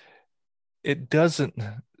doesn't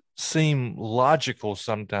seem logical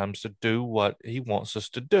sometimes to do what he wants us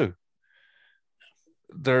to do.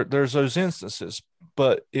 There's those instances,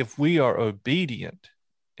 but if we are obedient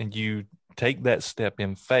and you take that step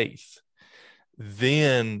in faith,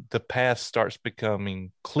 then the path starts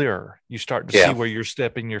becoming clearer. You start to see where you're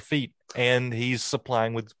stepping your feet, and he's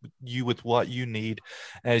supplying with what you need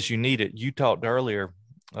as you need it. You talked earlier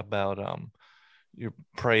about you're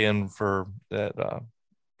praying for that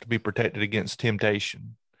to be protected against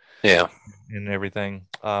temptation. Yeah. And everything.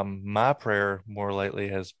 My prayer more lately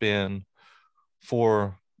has been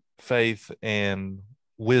for faith and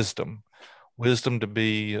wisdom to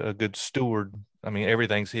be a good steward. I mean,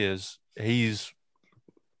 everything's his. He's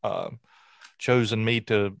chosen me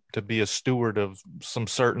to be a steward of some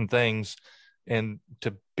certain things, and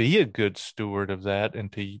to be a good steward of that,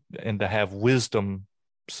 and to have wisdom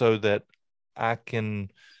so that I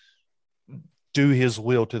can do his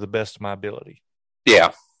will to the best of my ability.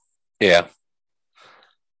 Yeah. Yeah.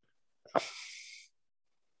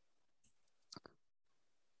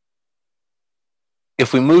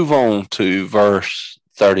 If we move on to verse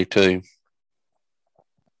 32,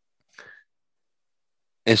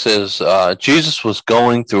 it says, Jesus was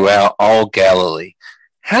going throughout all Galilee.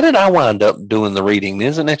 How did I wind up doing the reading?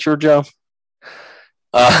 Isn't that your job?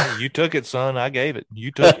 You took it, son. I gave it.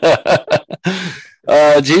 You took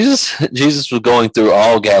it. Jesus was going through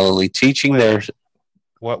all Galilee, teaching there.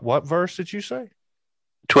 What verse did you say?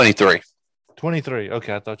 23. 23.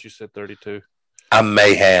 Okay, I thought you said 32. I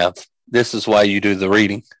may have. This is why you do the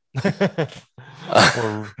reading.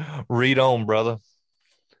 Or read on, brother.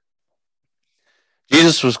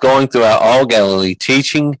 Jesus was going throughout all Galilee,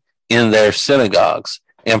 teaching in their synagogues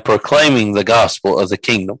and proclaiming the gospel of the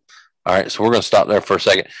kingdom. All right, so we're going to stop there for a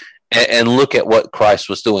second and look at what Christ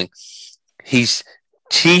was doing. He's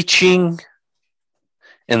teaching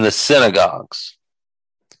in the synagogues,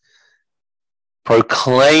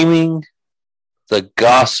 proclaiming the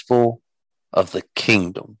gospel of the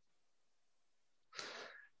kingdom.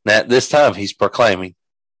 Now, at this time, he's proclaiming,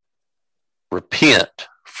 repent,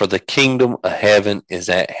 for the kingdom of heaven is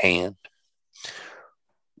at hand.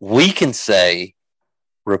 We can say,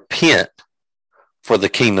 repent, for the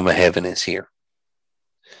kingdom of heaven is here.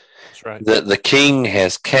 That's right. The king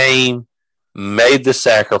has came, made the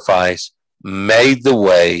sacrifice, made the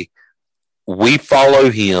way. We follow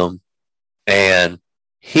him, and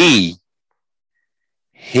he's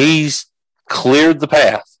cleared the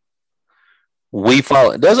path. We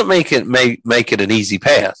follow. It doesn't make it an easy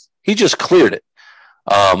path. He just cleared it.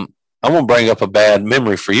 I'm going to bring up a bad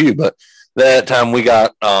memory for you, but that time we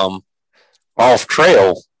got off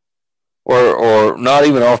trail, or not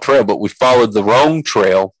even off trail, but we followed the wrong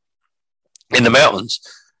trail in the mountains.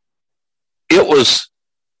 It was,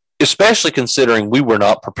 especially considering we were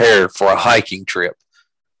not prepared for a hiking trip,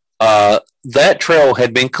 that trail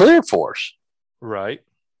had been cleared for us. Right.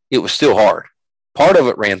 It was still hard. Part of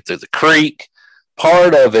it ran through the creek.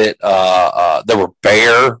 Part of it, there were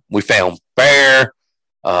bear. We found bear.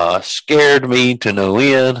 Scared me to no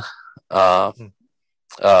end.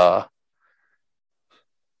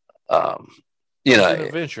 You know, an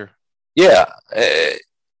adventure. Yeah.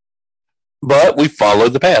 But we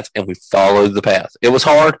followed the path, and we followed the path. It was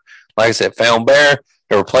hard. Like I said, found bear.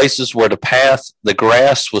 There were places where the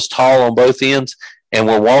grass was tall on both ends, and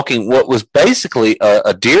we're walking what was basically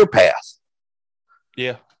a deer path.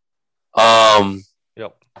 Yeah. Yep.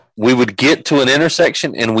 We would get to an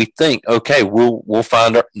intersection, and we think, okay, we'll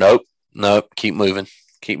find our. Nope. Keep moving.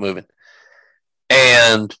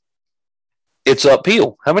 And it's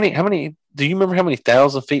uphill. How many? Do you remember how many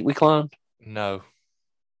 1,000 feet we climbed? No.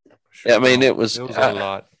 Sure, I mean, it was a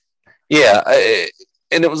lot. Yeah,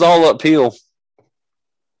 and it was all uphill.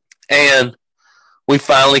 And we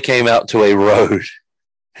finally came out to a road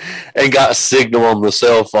and got a signal on the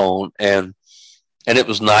cell phone, and it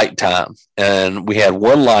was nighttime, and we had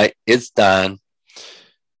one light. It's dying.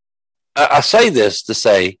 I say this to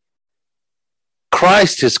say,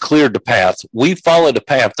 Christ has cleared the path. We follow the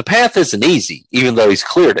path. The path isn't easy, even though he's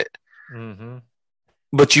cleared it. Mm-hmm.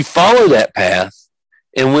 But you follow that path,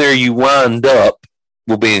 and where you wind up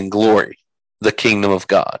will be in glory, the kingdom of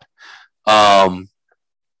God. That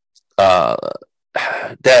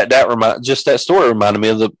story reminded me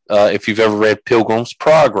of the if you've ever read Pilgrim's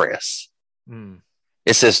Progress.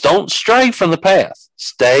 It says, don't stray from the path,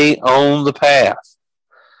 stay on the path.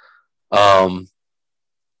 And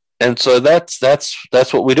so that's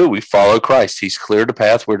what we do. We follow Christ. He's cleared the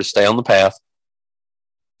path. We're to stay on the path.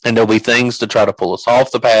 And there'll be things to try to pull us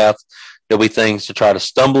off the path. There'll be things to try to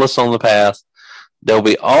stumble us on the path. There'll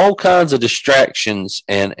be all kinds of distractions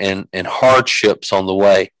and hardships on the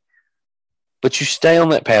way. but you stay on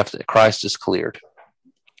that path that Christ has cleared.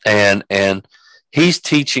 And he's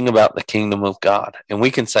teaching about the kingdom of God. And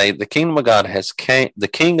we can say the kingdom of God the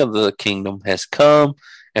king of the kingdom has come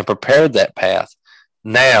and prepared that path.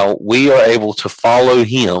 Now we are able to follow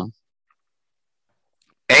him,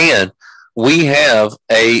 and we have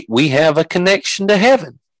a connection to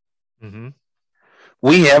heaven. Mm-hmm.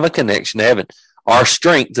 We have a connection to heaven. Our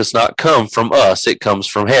strength does not come from us, it comes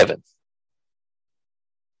from heaven.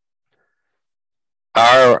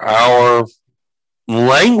 Our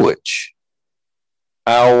language,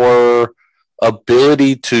 our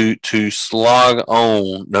ability to slog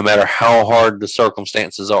on no matter how hard the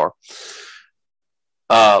circumstances are.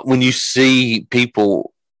 When you see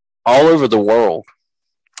people all over the world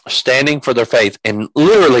standing for their faith and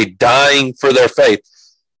literally dying for their faith,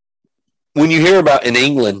 when you hear about in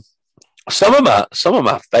England, some of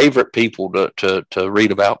my favorite people to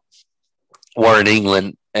read about were in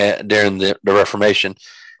England during the Reformation.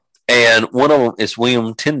 And one of them is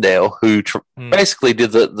William Tyndale, who basically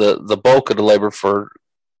did the bulk of the labor for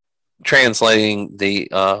translating the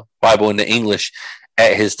Bible into English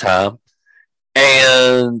at his time.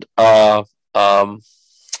 And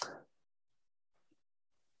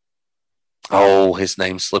his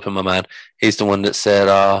name's slipping my mind. He's the one that said,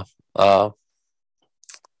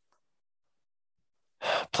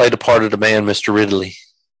 play the part of the man, Mr. Ridley.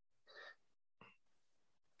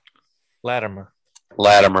 Latimer.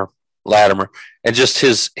 And just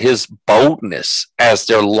his boldness as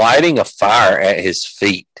they're lighting a fire at his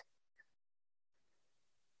feet,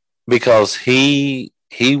 because he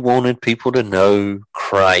wanted people to know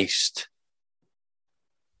Christ.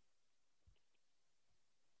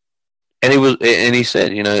 And he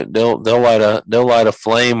said, you know, they'll light a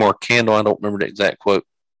flame or a candle, I don't remember the exact quote,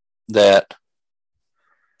 that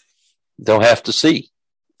they'll have to see.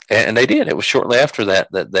 And they did. It was shortly after that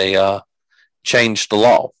they changed the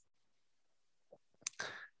law.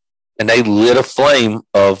 And they lit a flame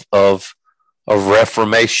of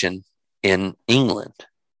reformation in England.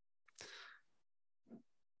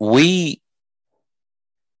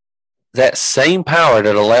 That same power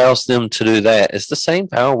that allows them to do that is the same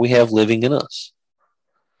power we have living in us.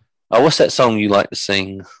 What's that song you like to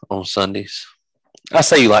sing on Sundays? I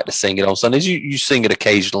say you like to sing it on Sundays. You sing it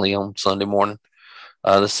occasionally on Sunday morning.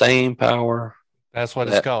 The same power. That's what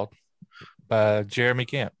it's called. By Jeremy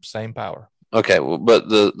Camp. Same power. Okay, well, but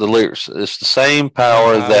the lyrics, it's the same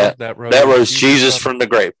power that rose Jesus from the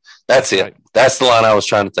grave. That's it. Right. That's the line I was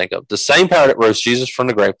trying to think of. The same power that rose Jesus from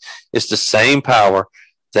the grave is the same power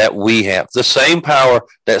that we have. The same power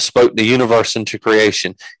that spoke the universe into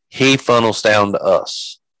creation. He funnels down to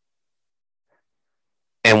us.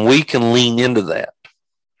 And we can lean into that.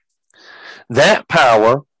 That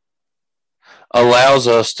power allows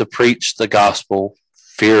us to preach the gospel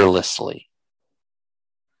fearlessly.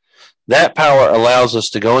 That power allows us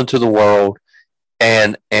to go into the world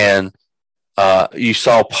and you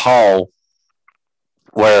saw Paul,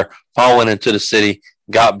 where Paul went into the city,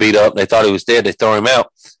 got beat up, they thought he was dead, they throw him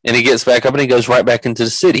out, and he gets back up and he goes right back into the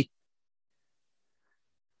city.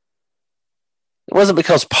 It wasn't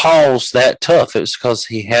because Paul's that tough, it was because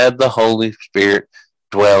he had the Holy Spirit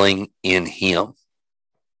dwelling in him,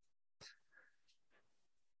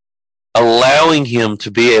 allowing him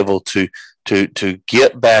to be able to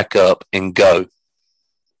get back up and go.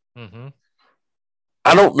 Mm-hmm.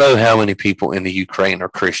 I don't know how many people in the Ukraine are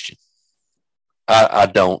Christian. I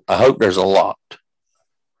don't. I hope there's a lot.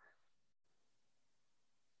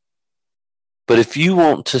 But if you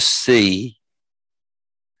want to see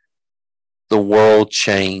the world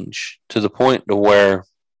change to the point to where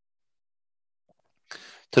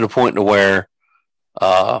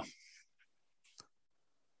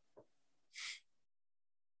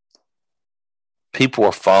people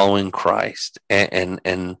are following Christ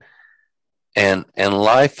and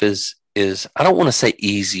life is I don't want to say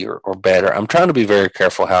easier or better. I'm trying to be very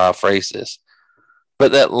careful how I phrase this.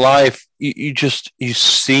 But that life, you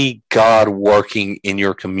see God working in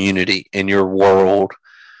your community, in your world,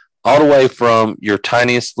 all the way from your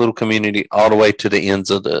tiniest little community all the way to the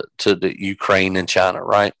ends of the Ukraine and China,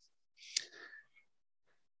 right?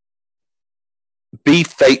 Be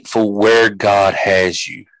faithful where God has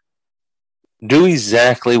you. Do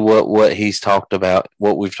exactly what he's talked about,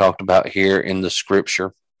 what we've talked about here in the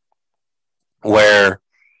scripture, where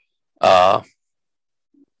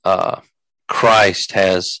Christ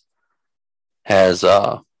has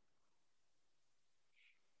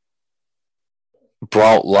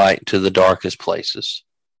brought light to the darkest places.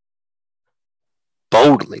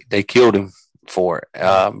 Boldly, they killed him for it.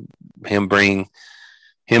 Him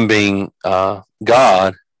being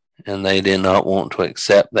God, and they did not want to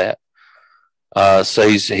accept that. So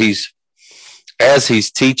he's as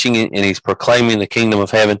he's teaching and he's proclaiming the kingdom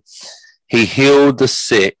of heaven, he healed the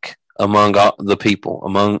sick among all the people.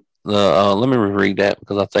 Among the let me reread that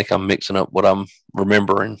because I think I'm mixing up what I'm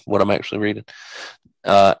remembering, what I'm actually reading.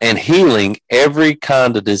 And healing every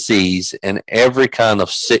kind of disease and every kind of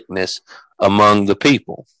sickness among the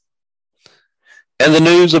people. And the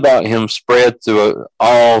news about him spread through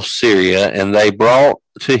all Syria, and they brought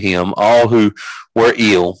to him all who were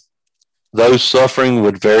ill, those suffering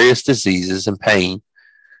with various diseases and pain,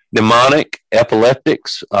 demonic,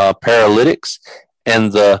 epileptics, paralytics,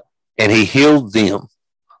 and he healed them.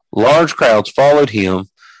 Large crowds followed him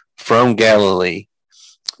from Galilee.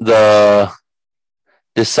 The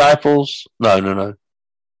disciples, no.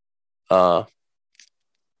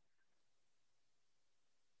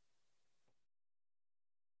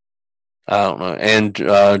 I don't know, and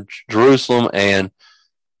Jerusalem and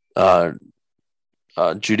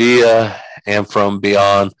Judea and from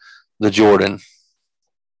beyond the Jordan.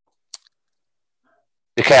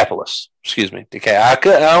 Decapolis, excuse me. I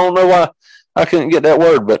don't know why I couldn't get that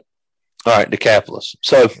word, but all right, Decapolis.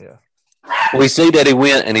 So we see that he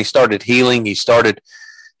went and he started healing. He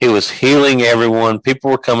was healing everyone.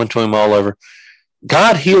 People were coming to him all over.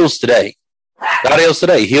 God heals today. God heals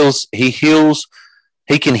today. He heals.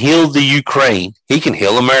 He can heal the Ukraine. He can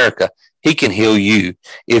heal America. He can heal you.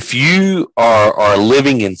 If you are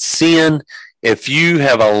living in sin, if you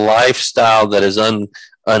have a lifestyle that is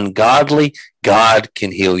ungodly, God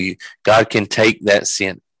can heal you. God can take that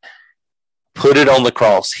sin, put it on the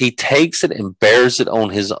cross. He takes it and bears it on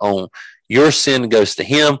his own. Your sin goes to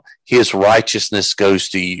him. His righteousness goes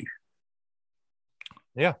to you.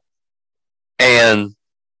 Yeah. And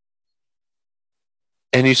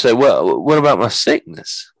you say, well, what about my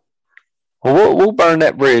sickness? Well, we'll burn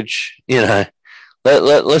that bridge.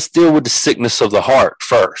 Let's deal with the sickness of the heart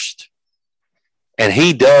first. And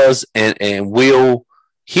he does and will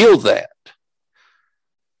heal that.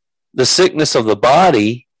 The sickness of the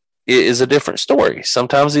body is a different story.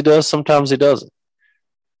 Sometimes he does, sometimes he doesn't.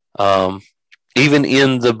 Even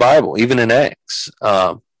in the Bible, even in Acts,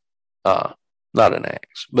 not in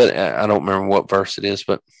Acts, but I don't remember what verse it is,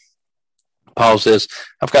 but Paul says,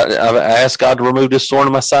 I've asked God to remove this thorn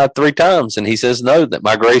in my side 3 times. And he says, no, that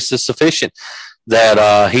my grace is sufficient,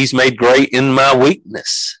 that he's made great in my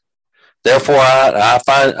weakness. Therefore, I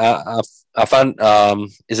find,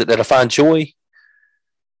 is it that I find joy?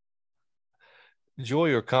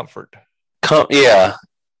 Joy or comfort? Yeah.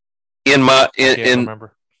 In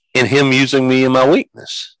him using me in my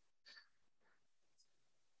weakness.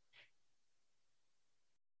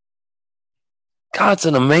 God's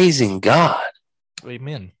an amazing God.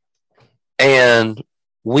 Amen. And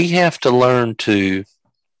we have to learn to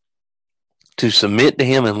submit to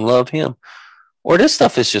him and love him, or this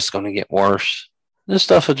stuff is just going to get worse. This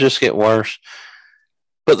stuff will just get worse.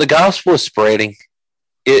 But the gospel is spreading.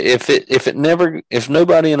 If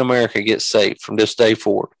nobody in America gets saved from this day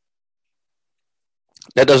forward,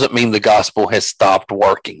 that doesn't mean the gospel has stopped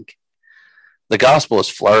working. The gospel is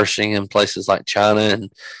flourishing in places like China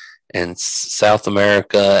and South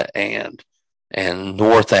America and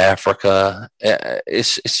North Africa.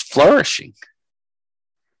 It's flourishing.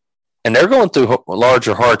 And they're going through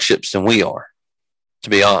larger hardships than we are, to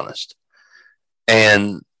be honest.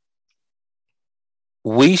 And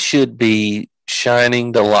we should be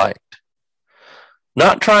shining the light,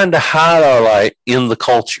 not trying to hide our light in the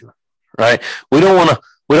culture, right? We don't want to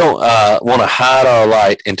hide our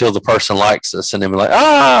light until the person likes us and then be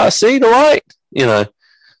like, see the light,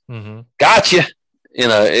 gotcha. We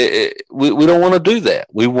don't want to do that.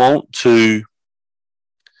 We want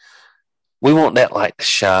that light to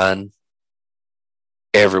shine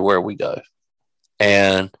everywhere we go.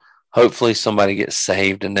 And hopefully somebody gets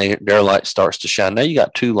saved and their light starts to shine. Now you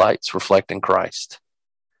got 2 lights reflecting Christ.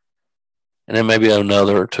 And then maybe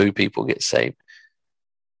another or 2 people get saved.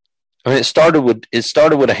 I mean, it started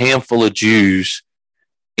with a handful of Jews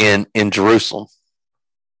in Jerusalem.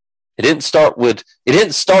 It didn't start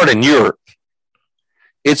in Europe.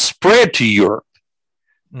 It spread to Europe.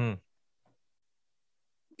 Mm.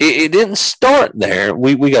 It didn't start there.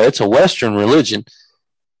 It's a Western religion.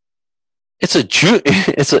 It's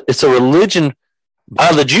a religion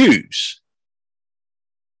by the Jews.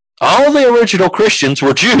 All the original Christians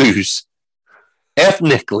were Jews.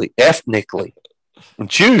 Ethnically.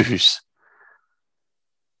 Jews.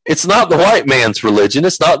 It's not the white man's religion.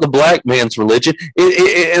 It's not the black man's religion.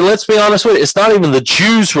 And let's be honest with it, it's not even the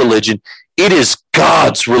Jews' religion. It is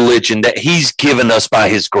God's religion that he's given us by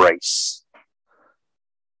his grace.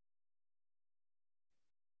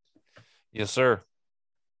 Yes, sir.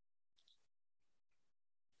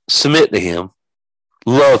 Submit to him.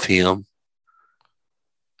 love him,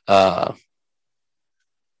 uh,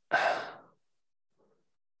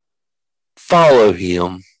 follow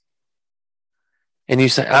him, and you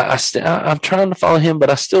say, I'm trying to follow him, but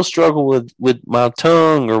I still struggle with my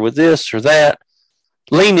tongue or with this or that.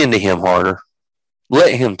 Lean into him harder.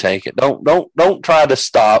 Let him take it. Don't try to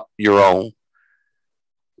stop your own.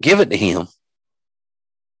 Give it to him.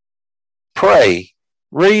 Pray.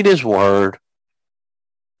 Read his word.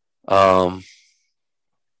 Let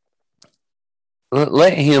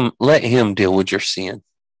him deal with your sin.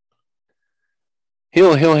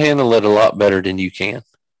 He'll handle it a lot better than you can.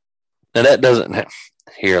 Now that doesn't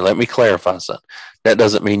here. Let me clarify something. That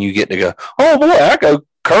doesn't mean you get to go, oh boy, I go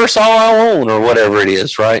curse all I want or whatever it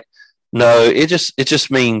is, right? No, it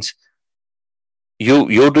just means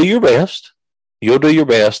you'll do your best. You'll do your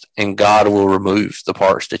best, and God will remove the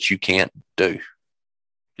parts that you can't do.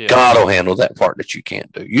 Yeah. God will handle that part that you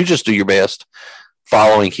can't do. You just do your best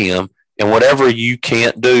following him, and whatever you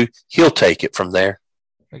can't do, he'll take it from there.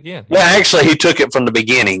 Again. Well, actually, he took it from the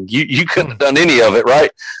beginning. You couldn't have done any of it, right?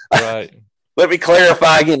 Right. Let me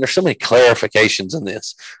clarify again. There's so many clarifications in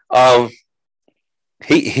this.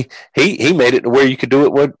 He made it to where you could do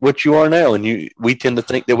it what you are now, and we tend to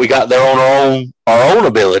think that we got there on our own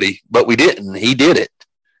ability, but we didn't. He did it.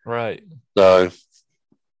 Right. So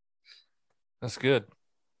that's good.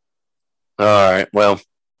 All right. Well,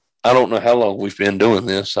 I don't know how long we've been doing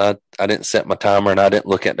this. I didn't set my timer and I didn't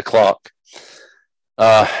look at the clock.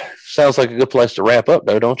 Sounds like a good place to wrap up,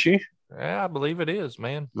 though, don't you? Yeah, I believe it is,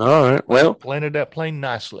 man. All right. Well, landed that plane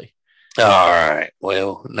nicely. All right.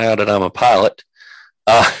 Well, now that I'm a pilot.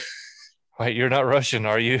 Wait, you're not Russian,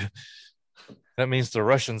 are you? That means the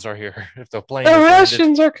Russians are here. If the plane, the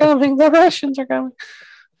Russians are coming. The Russians are coming.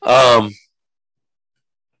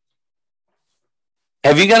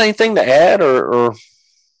 Have you got anything to add, or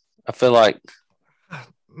I feel like I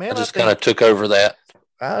just kind of took over that.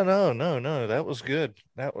 No. That was good.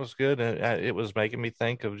 That was good. And it was making me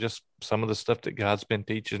think of just some of the stuff that God's been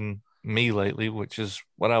teaching me lately, which is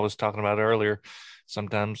what I was talking about earlier.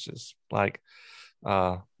 Sometimes it's like,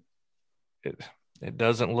 it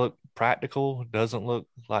doesn't look practical. It doesn't look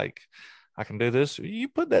like I can do this. You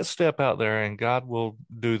put that step out there and God will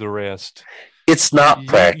do the rest. It's not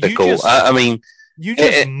practical. You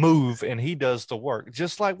just move and he does the work.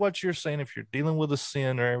 Just like what you're saying, if you're dealing with a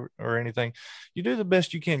sin or anything, you do the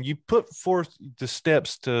best you can. You put forth the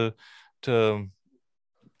steps to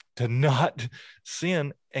not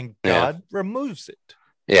sin, and God removes it.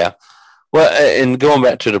 Yeah. Well, and going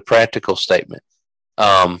back to the practical statement,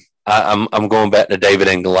 I'm going back to David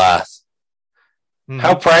and Goliath. Mm-hmm.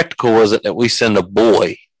 How practical was it that we send a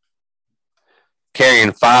boy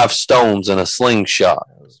carrying 5 stones and a slingshot?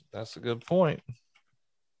 That's a good point.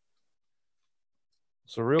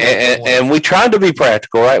 It's a real and we tried to be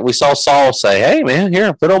practical, right? We saw Saul say, "Hey, man,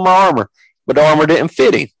 here, put on my armor," but the armor didn't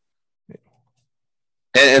fit him.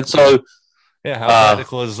 And so, yeah, how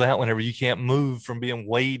practical is that whenever you can't move from being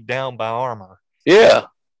weighed down by armor? Yeah,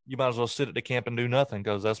 you might as well sit at the camp and do nothing,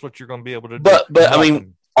 because that's what you're going to be able to do. But I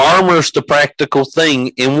mean, armor's the practical thing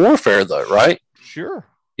in warfare, though, right? Sure.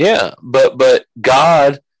 Yeah, but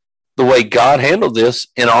God, the way God handled this,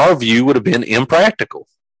 in our view, would have been impractical.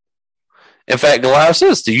 In fact, Goliath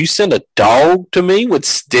says, "Do you send a dog to me with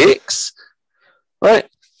sticks?" Right?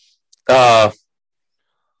 I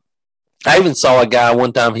even saw a guy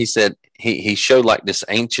one time. He said he showed like this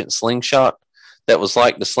ancient slingshot that was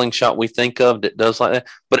like the slingshot we think of that does like that,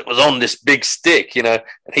 but it was on this big stick, and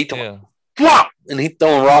he and he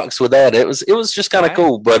throwing rocks with that. It was just kind of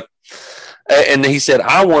cool. But and he said,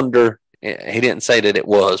 "I wonder." He didn't say that it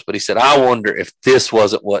was, but he said, "I wonder if this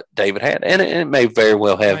wasn't what David had." And it may very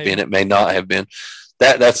well have been. It may not have been.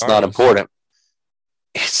 That's not important.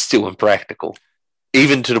 It's still impractical,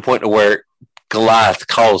 even to the point where Goliath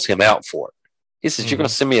calls him out for it. He says, "You're going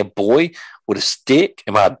to send me a boy with a stick?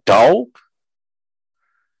 Am I a dog?"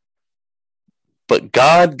 But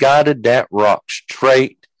God guided that rock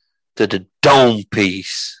straight to the dome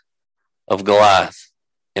piece of Goliath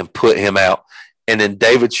and put him out. And then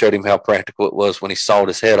David showed him how practical it was when he sawed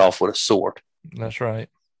his head off with a sword. That's right.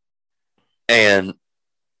 And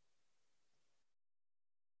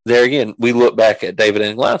there again, we look back at David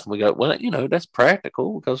and Goliath and we go, well, that's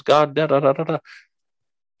practical because God, da-da-da-da-da.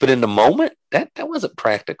 But in the moment, that wasn't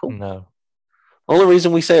practical. No. The only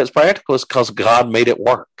reason we say it's practical is because God made it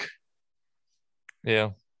work. Yeah.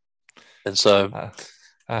 And so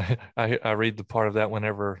I read the part of that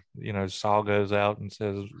whenever, Saul goes out and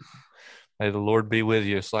says, "May the Lord be with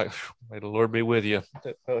you." It's like, may the Lord be with you.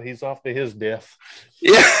 Oh, he's off to his death.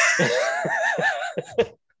 Yeah.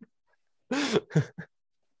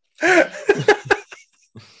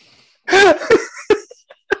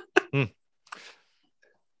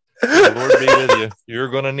 you're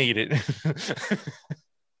going to need it.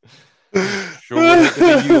 Sure would have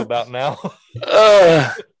to be you about now.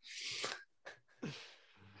 Yeah.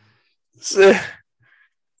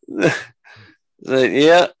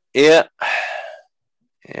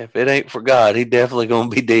 If it ain't for God, he definitely going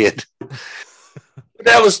to be dead.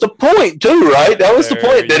 That was the point too, right? That was the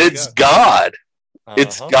point, that it's God.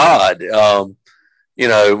 It's God.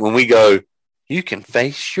 When we go, you can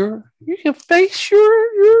face your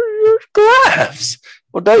Goliaths.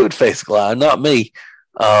 Well, David faced Goliath, not me.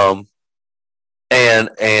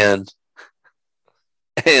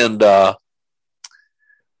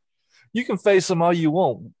 You can face them all you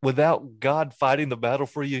want. Without God fighting the battle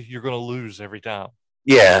for you, you're going to lose every time.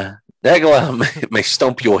 Yeah, that Goliath may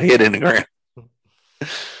stomp your head in the ground.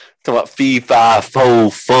 Talking about fee, fi, fo,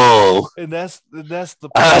 fo. And that's the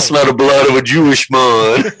point. I smell the blood of a Jewish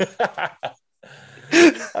man.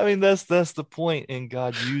 I mean, that's the point in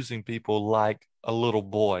God using people like a little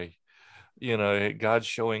boy. God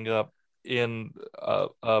showing up in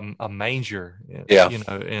a manger,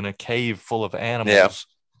 in a cave full of animals,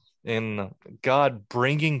 and God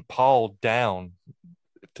bringing Paul down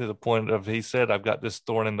to the point of, he said, I've got this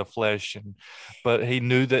thorn in the flesh, but he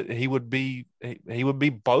knew that he would be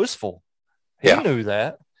boastful. He knew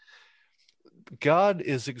that. God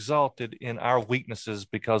is exalted in our weaknesses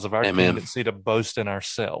because of our tendency to boast in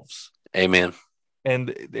ourselves. Amen.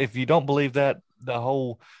 And if you don't believe that,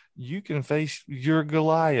 you can face your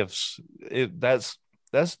Goliaths. There's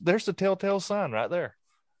the telltale sign right there.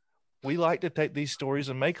 We like to take these stories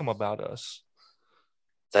and make them about us.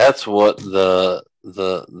 That's what the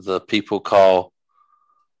people call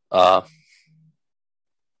bad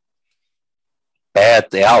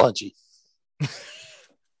theology.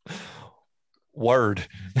 Word.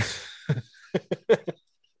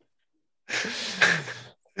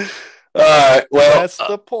 All right. Well, that's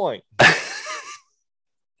the point.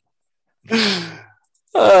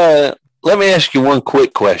 Let me ask you one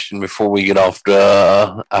quick question before we get off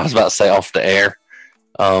I was about to say off the air.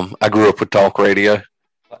 I grew up with talk radio.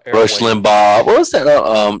 Rush Limbaugh. What was that?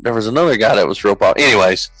 There was another guy that was real popular.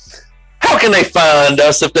 Anyways, how can they find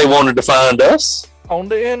us if they wanted to find us? On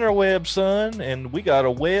the interweb, son. And we got a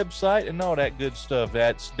website and all that good stuff.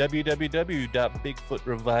 That's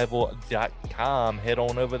www.bigfootrevival.com. Head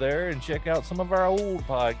on over there and check out some of our old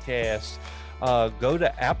podcasts. Go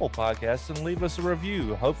to Apple Podcasts and leave us a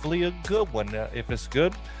review. Hopefully a good one. If it's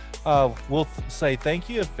good, we'll say thank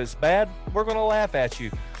you. If it's bad, we're going to laugh at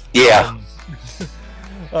you. Yeah.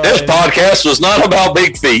 This podcast was not about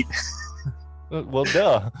big feet. Well,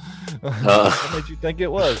 duh. What made you think it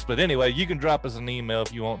was? But anyway, you can drop us an email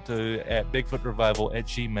if you want to at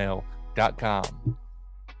bigfootrevival@gmail.com.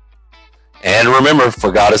 And remember,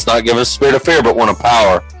 for God has not given us a spirit of fear, but one of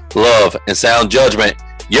power, love, and sound judgment.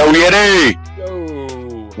 Yo, Yeti!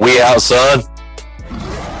 Yo! We out, son.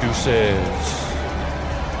 You said.